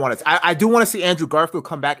what I wanted. I do want to see Andrew Garfield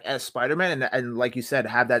come back as Spider-Man, and like you said,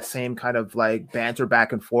 have that same kind of like banter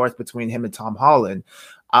back and forth between him and Tom Holland.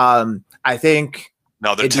 I think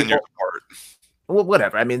now they're 10 years apart. Well,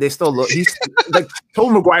 whatever. I mean, they still look. He's like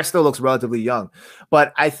Tobey Maguire still looks relatively young,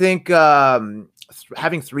 but I think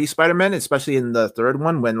having 3 Spider-Men, especially in the third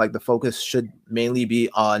one, when like the focus should mainly be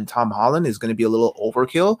on Tom Holland, is going to be a little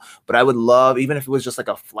overkill. But I would love, even if it was just like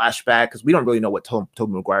a flashback, because we don't really know what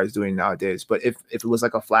Tobey Maguire is doing nowadays. But if it was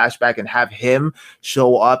like a flashback and have him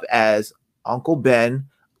show up as Uncle Ben,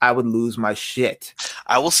 I would lose my shit.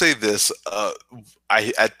 I will say this: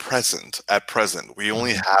 at present, we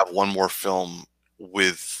only have one more film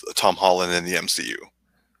with Tom Holland in the MCU.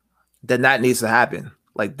 Then that needs to happen.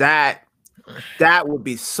 Like that would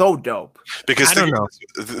be so dope. Because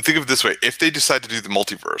think of it this way: if they decide to do the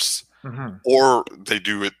multiverse, or they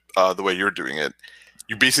do it the way you're doing it,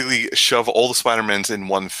 you basically shove all the Spider-Mans in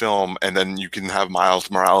one film, and then you can have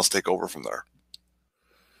Miles Morales take over from there.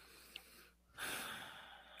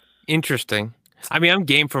 Interesting. I mean, I'm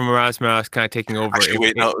game for Morales kind of taking over. Actually,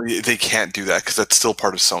 wait, no, they can't do that because that's still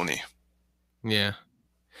part of Sony. Yeah.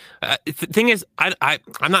 The thing is, I'm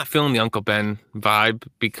not feeling the Uncle Ben vibe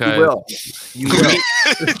because you will.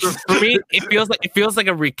 For me, it feels like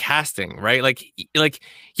a recasting, right? Like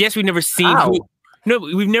yes, we've never seen but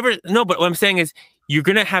what I'm saying is you're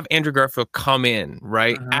gonna have Andrew Garfield come in,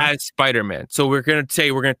 right, as Spider-Man. So we're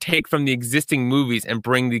gonna take from the existing movies and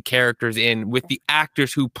bring the characters in with the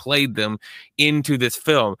actors who played them into this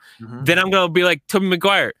film. Then I'm gonna be like Tobey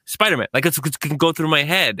Maguire, Spider-Man. Like it's go through my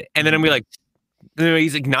head, and then I'm gonna be like,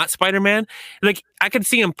 he's like not Spider-Man. Like I could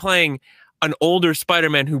see him playing an older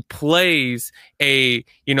Spider-Man who plays a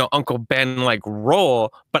Uncle Ben like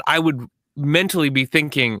role, but I would mentally be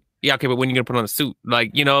thinking, yeah, okay, but when are you gonna put on a suit?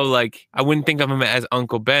 Like I wouldn't think of him as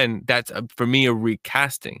Uncle Ben. That's for me a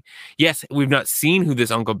recasting. Yes, we've not seen who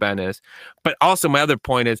this Uncle Ben is, but also my other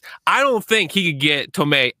point is I don't think he could get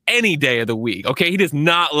Tomei any day of the week. Okay, he does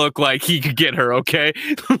not look like he could get her. Okay,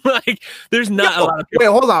 like there's not a lot of people.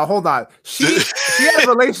 Wait, hold on. She had a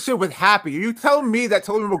relationship with Happy. Are you telling me that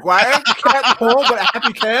Tobey Maguire can't hold but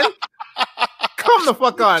Happy can? Come the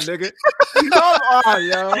fuck on, nigga. Come on,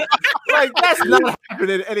 yo. Like, that's not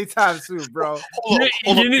happening anytime soon, bro. You know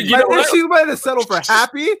what? She's ready to settle for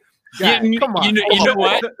Happy. God, come on. You know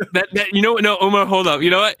what? No, Omar, hold up. You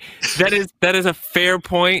know what? That is a fair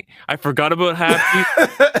point. I forgot about Happy.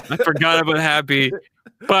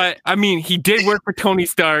 But I mean, he did work for Tony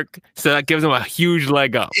Stark, so that gives him a huge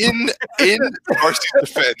leg up. In Darcy's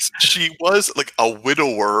defense, she was like a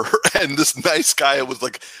widower, and this nice guy was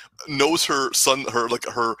like knows her son, her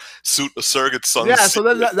surrogate son. Yeah,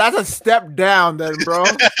 so that's a step down, then, bro.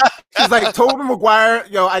 She's like, Tobey Maguire,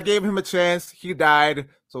 yo, I gave him a chance, he died,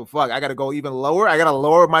 so fuck, I gotta go even lower. I gotta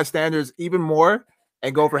lower my standards even more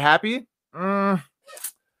and go for Happy.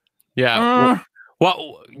 Yeah.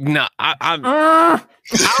 Well, no, I don't know.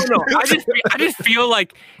 I just feel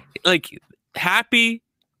like Happy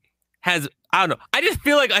has, I don't know. I just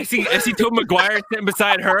feel like I see Tobey Maguire sitting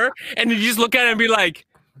beside her, and you just look at it and be like,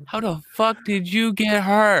 how the fuck did you get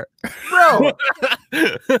her, bro?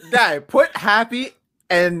 Guy, put Happy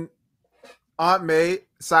and Aunt May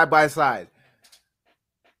side by side.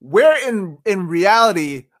 Where in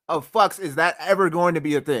reality of fucks is that ever going to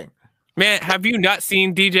be a thing? Man, have you not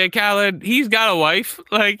seen DJ Khaled? He's got a wife.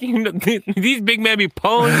 Like, you know, these big men be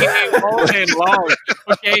pulling game all day long.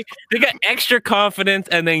 Okay, they got extra confidence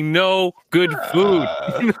and they know good food.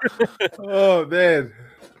 Oh man,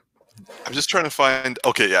 I'm just trying to find.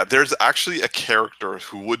 Okay, yeah, there's actually a character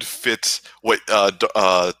who would fit. Wait,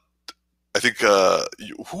 I think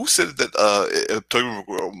who said that?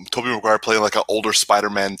 Tobey Maguire playing like an older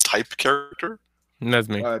Spider-Man type character. That's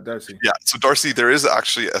me. Darcy. Yeah, so Darcy, there is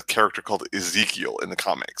actually a character called Ezekiel in the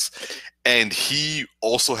comics, and he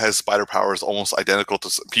also has spider powers almost identical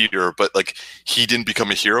to Peter, but like he didn't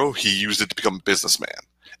become a hero; he used it to become a businessman.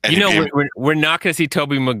 And you know, we're not going to see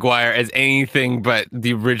Tobey Maguire as anything but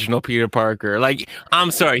the original Peter Parker. Like,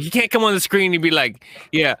 I'm sorry, he can't come on the screen and be like,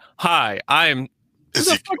 "Yeah, hi, I'm." Who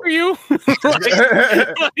the fuck are you?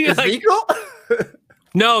 Ezekiel?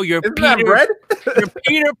 No, you're Peter. You're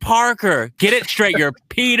Peter Parker. Get it straight. You're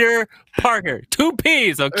Peter Parker. 2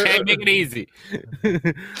 P's, okay? Make it easy.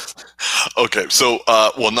 Okay, so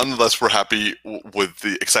well, nonetheless, we're happy with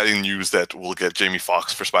the exciting news that we'll get Jamie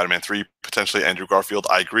Foxx for Spider-Man 3, potentially Andrew Garfield.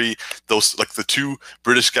 I agree. Those, like the 2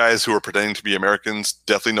 British guys who are pretending to be Americans,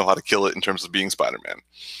 definitely know how to kill it in terms of being Spider-Man.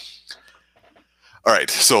 All right,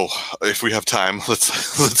 so if we have time,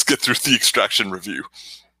 let's get through the Extraction review.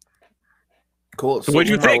 Cool. So what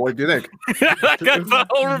do you think? What do you think? That's the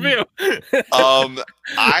whole review.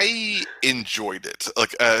 I enjoyed it.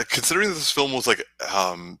 Like, considering that this film was like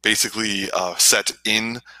basically set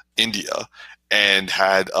in India and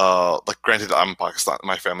had like, granted, I'm Pakistan,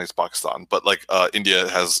 my family's Pakistan, but like India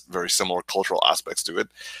has very similar cultural aspects to it,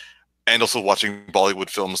 and also watching Bollywood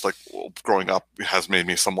films like growing up has made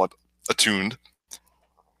me somewhat attuned.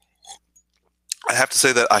 I have to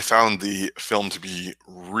say that I found the film to be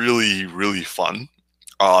really, really fun.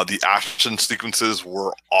 The action sequences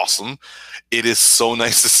were awesome. It is so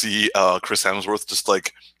nice to see Chris Hemsworth just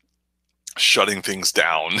like shutting things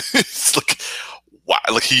down. It's like, wow,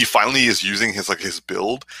 like he finally is using his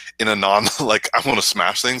build in a non like I want to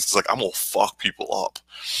smash things. It's like I'm gonna fuck people up.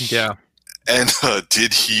 Yeah. And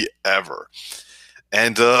did he ever?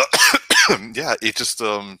 And yeah, it just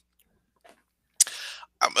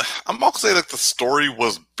I'm not gonna say like the story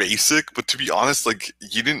was basic, but to be honest, like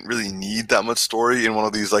you didn't really need that much story in one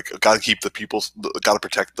of these like gotta keep the people, gotta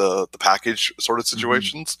protect the package sort of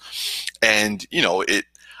situations. And you know,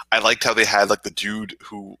 I liked how they had like the dude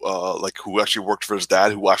who actually worked for his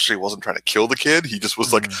dad, who actually wasn't trying to kill the kid. He just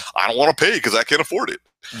was like, I don't want to pay because I can't afford it.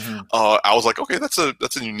 I was like, okay, that's a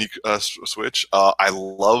unique switch. I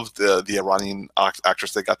loved the Iranian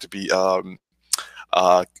actress that got to be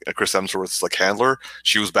Chris Hemsworth's like handler.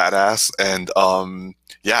 She was badass, and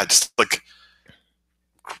yeah, just like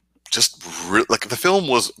the film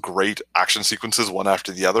was great action sequences one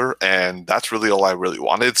after the other, and that's really all I really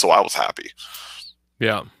wanted. So I was happy.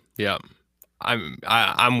 Yeah.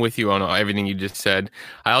 I'm with you on everything you just said.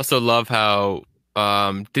 I also love how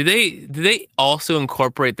did they also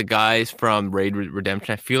incorporate the guys from Raid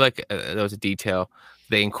Redemption? I feel like that was a detail.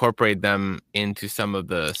 They incorporate them into some of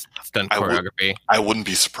the stunt choreography. I wouldn't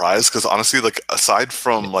be surprised because honestly, like aside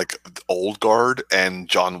from like Old Guard and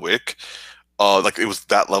John Wick, like it was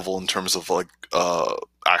that level in terms of like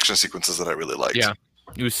action sequences that I really liked. Yeah,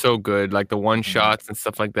 it was so good. Like the one shots and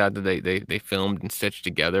stuff like that they filmed and stitched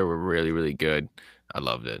together were really, really good. I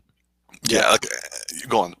loved it. Yeah, like,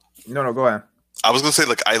 go on. No, go ahead. I was gonna say,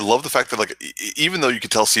 like, I love the fact that, like, even though you could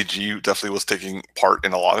tell CG definitely was taking part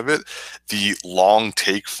in a lot of it, the long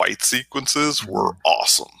take fight sequences were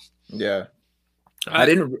awesome. Yeah, I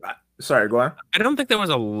didn't. Sorry, go on. I don't think there was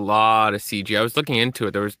a lot of CG. I was looking into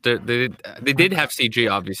it. They did have CG,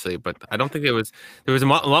 obviously, but I don't think there was a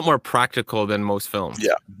lot more practical than most films.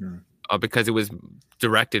 Yeah, because it was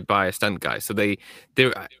directed by a stunt guy. So I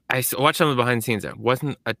watched some of the behind the scenes. There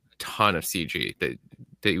wasn't a ton of CG.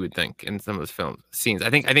 that you would think in some of those film scenes. I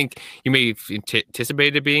think you may have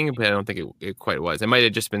anticipated it being, but I don't think it quite was. It might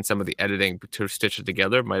have just been some of the editing to stitch it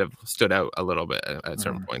together might have stood out a little bit at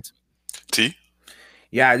certain points. T?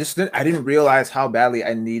 Yeah, I didn't realize how badly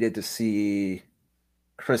I needed to see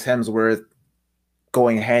Chris Hemsworth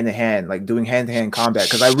going hand to hand, like doing hand to hand combat.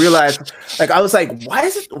 Because I realized, like, I was like, why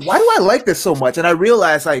do I like this so much? And I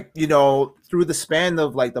realized, like, you know, through the span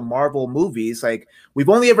of like the Marvel movies, like we've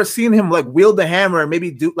only ever seen him like wield the hammer and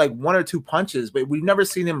maybe do like 1 or 2 punches, but we've never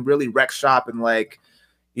seen him really wreck shop and like,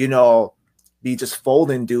 you know, be just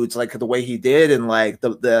folding dudes like the way he did. And like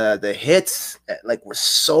the hits like were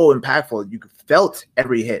so impactful. You felt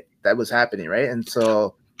every hit that was happening, right? And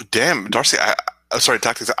so, damn, Darcy, sorry,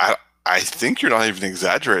 Tactics. I think you're not even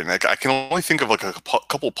exaggerating. Like, I can only think of like a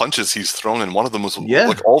couple punches he's thrown, and one of them was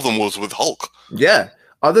like all of them was with Hulk. Yeah.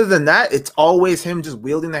 Other than that, it's always him just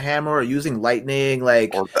wielding the hammer or using lightning,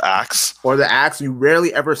 like or the axe. You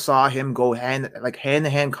rarely ever saw him go hand to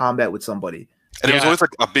hand combat with somebody. And it was always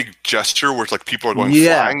like a big gesture where it's like people are going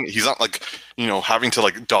flying. He's not like, you know, having to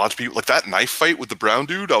like dodge people. Like that knife fight with the brown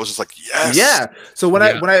dude, I was just like, yes. Yeah. So when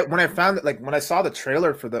I found it, like when I saw the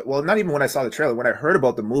trailer for not even when I saw the trailer, when I heard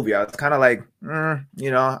about the movie, I was kind of like, you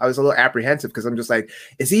know, I was a little apprehensive because I'm just like,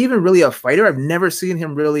 is he even really a fighter? I've never seen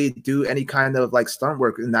him really do any kind of like stunt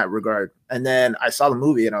work in that regard. And then I saw the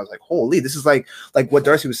movie and I was like, holy, this is like what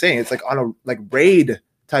Darcy was saying. It's like on a like Raid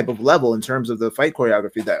type of level in terms of the fight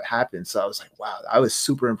choreography that happened. So I was like, wow, I was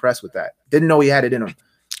super impressed with that. Didn't know he had it in him.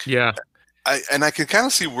 Yeah. I can kind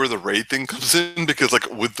of see where the Raid thing comes in because like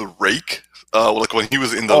with the rake, like when he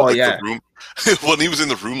was in the room, when he was in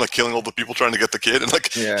the room, like killing all the people trying to get the kid, and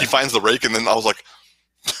like he finds the rake, and then I was like,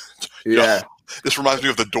 this reminds me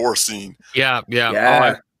of the Door scene. Yeah.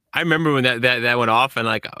 Oh, I remember when that went off, and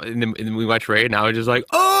like and we watched Raid, and I was just like,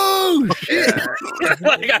 oh shit,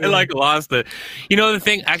 like I like lost it. You know, the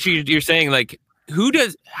thing actually you're saying, like,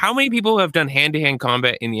 how many people have done hand to hand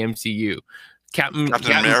combat in the MCU? Captain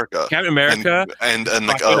America, and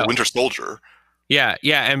like Winter Soldier. Yeah,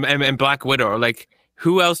 and Black Widow. Like,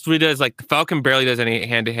 who else really does? Like, Falcon barely does any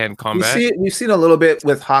hand to hand combat. We've seen a little bit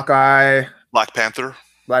with Hawkeye, Black Panther,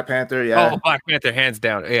 yeah. Oh, Black Panther, hands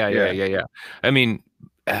down. Yeah. I mean.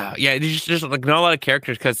 There's just like not a lot of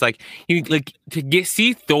characters because like you like to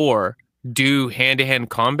see Thor do hand-to-hand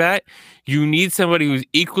combat, you need somebody who's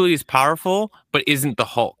equally as powerful but isn't the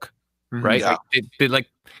Hulk, right? Yeah. Like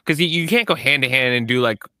because you can't go hand-to-hand and do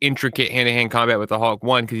like intricate hand-to-hand combat with the Hulk,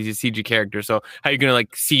 one, because he's a CG character. So how are you gonna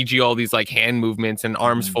like CG all these like hand movements and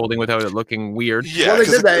arms folding without it looking weird? Yeah, well, they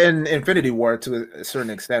did that in Infinity War to a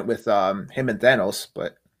certain extent with him and Thanos,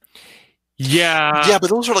 but yeah, but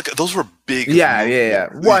those were big. Yeah.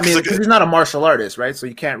 Well, I mean, because he's not a martial artist, right? So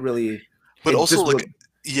you can't really. But also,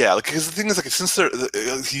 because the thing is, like, since they're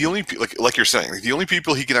the only like you're saying, like, the only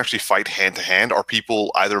people he can actually fight hand to hand are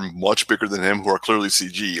people either much bigger than him who are clearly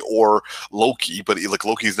CG, or Loki. But like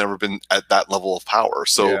Loki's never been at that level of power,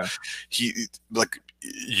 so he like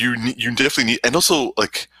you definitely need, and also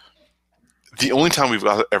like. The only time we've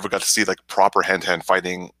ever got to see like proper hand-to-hand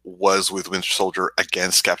fighting was with Winter Soldier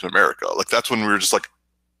against Captain America. Like that's when we were just like,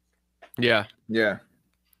 yeah.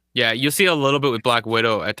 You'll see a little bit with Black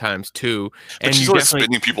Widow at times too, and she's always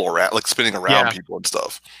spinning people around, like spinning around people and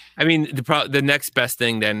stuff. I mean, the next best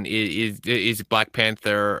thing then is Black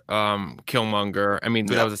Panther, Killmonger. I mean,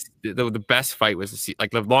 that was the best fight was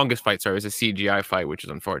the longest fight. Sorry, was a CGI fight, which is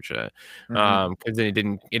unfortunate because then it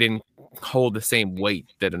didn't hold the same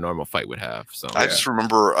weight that a normal fight would have. So I just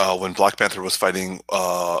remember when Black Panther was fighting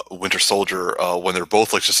Winter Soldier when they're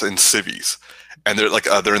both like just in civvies, and they're like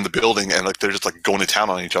they're in the building and like they're just like going to town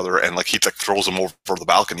on each other, and like he like throws him over the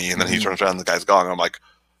balcony, and then he turns around and the guy's gone, and I'm like,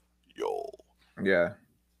 yo. Yeah.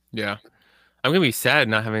 I'm gonna be sad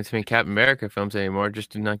not having too many Captain America films anymore.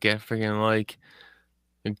 Just to not get freaking like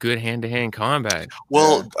a good hand-to-hand combat.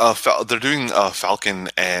 Well, they're doing Falcon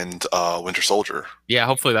and Winter Soldier. Yeah,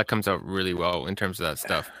 hopefully that comes out really well in terms of that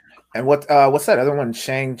stuff. And what's that other one?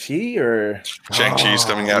 Shang-Chi or Shang-Chi's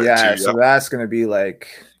coming out? Yeah, so that's gonna be like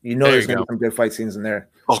there's gonna be some good fight scenes in there.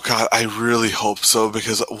 Oh god, I really hope so,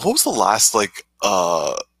 because what was the last like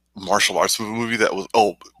martial arts movie that was?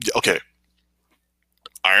 Oh, okay.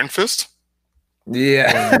 Iron Fist?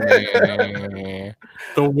 Yeah.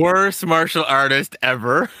 The worst martial artist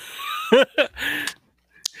ever.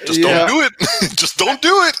 Just don't do it. Just don't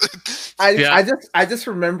do it. I just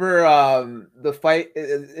remember the fight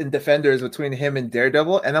in Defenders between him and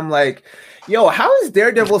Daredevil, and I'm like, yo, how is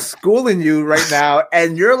Daredevil schooling you right now?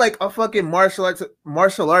 And you're like a fucking martial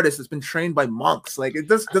artist that's been trained by monks. Like, it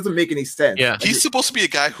doesn't make any sense. Yeah, he's supposed to be a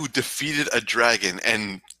guy who defeated a dragon,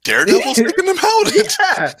 and Daredevil's taking him out.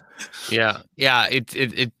 Yeah. Yeah, yeah.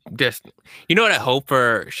 It just, you know what I hope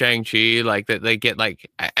for Shang-Chi, like that they get like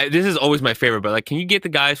this is always my favorite, but like, can you get the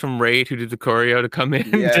guys from Raid who did the choreo to come in?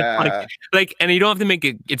 Just Yeah. and you don't have to make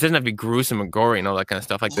it. It doesn't have to be gruesome and gory and all that kind of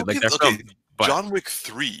stuff like that. Look Like at that okay, film, but John Wick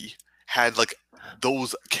 3 had like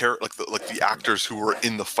those like the actors who were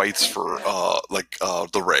in the fights for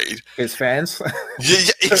the raid. His fans. Yeah,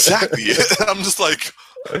 yeah, exactly. I'm just like,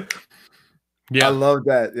 I yeah. love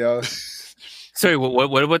that, yo. Sorry,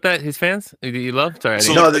 what about that? His fans? You love? Sorry, I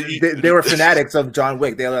So, didn't- No, they were fanatics of John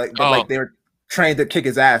Wick. They were like, Oh. they were trained to kick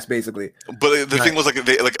his ass, basically. but the thing was like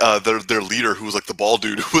they like their leader who was like the bald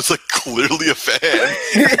dude who was like clearly a fan.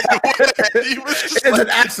 He was just It's like, an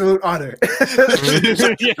absolute honor.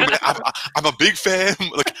 Yeah. "Man, I'm a big fan.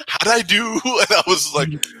 Like, how did I do? And I was like,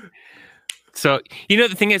 So, you know,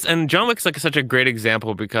 the thing is, and John Wick's like such a great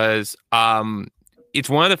example because it's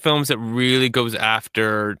one of the films that really goes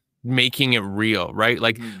after making it real, right?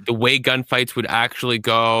 Like the way gunfights would actually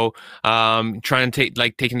go, trying to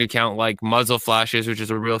take into account like muzzle flashes, which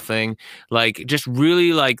is a real thing, like just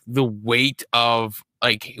really like the weight of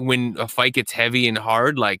like when a fight gets heavy and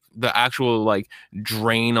hard, like the actual like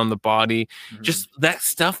drain on the body, just that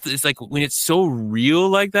stuff is like when it's so real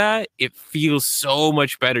like that, it feels so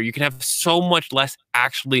much better. You can have so much less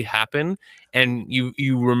actually happen, and you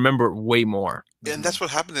remember it way more. and that's what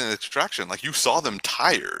happened in Extraction. Like, you saw them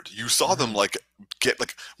tired. You saw them like get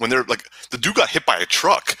like when they're like the dude got hit by a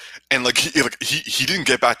truck and like he didn't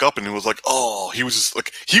get back up, and it was like, oh, he was just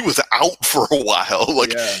like he was out for a while.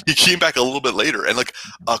 Like, Yeah. he came back a little bit later, and like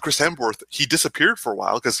Chris Hemsworth, he disappeared for a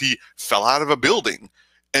while because he fell out of a building.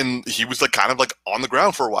 And he was like kind of like on the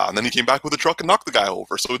ground for a while, and then he came back with a truck and knocked the guy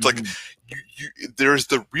over. So it's like there's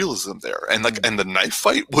the realism there, and like and the knife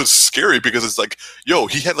fight was scary because it's like, yo,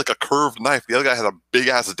 he had like a curved knife, the other guy had a big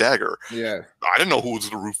ass dagger. Yeah. I didn't know who was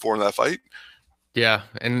the root for in that fight. Yeah,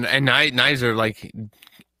 and knives are like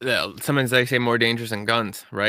sometimes they say more dangerous than guns, right?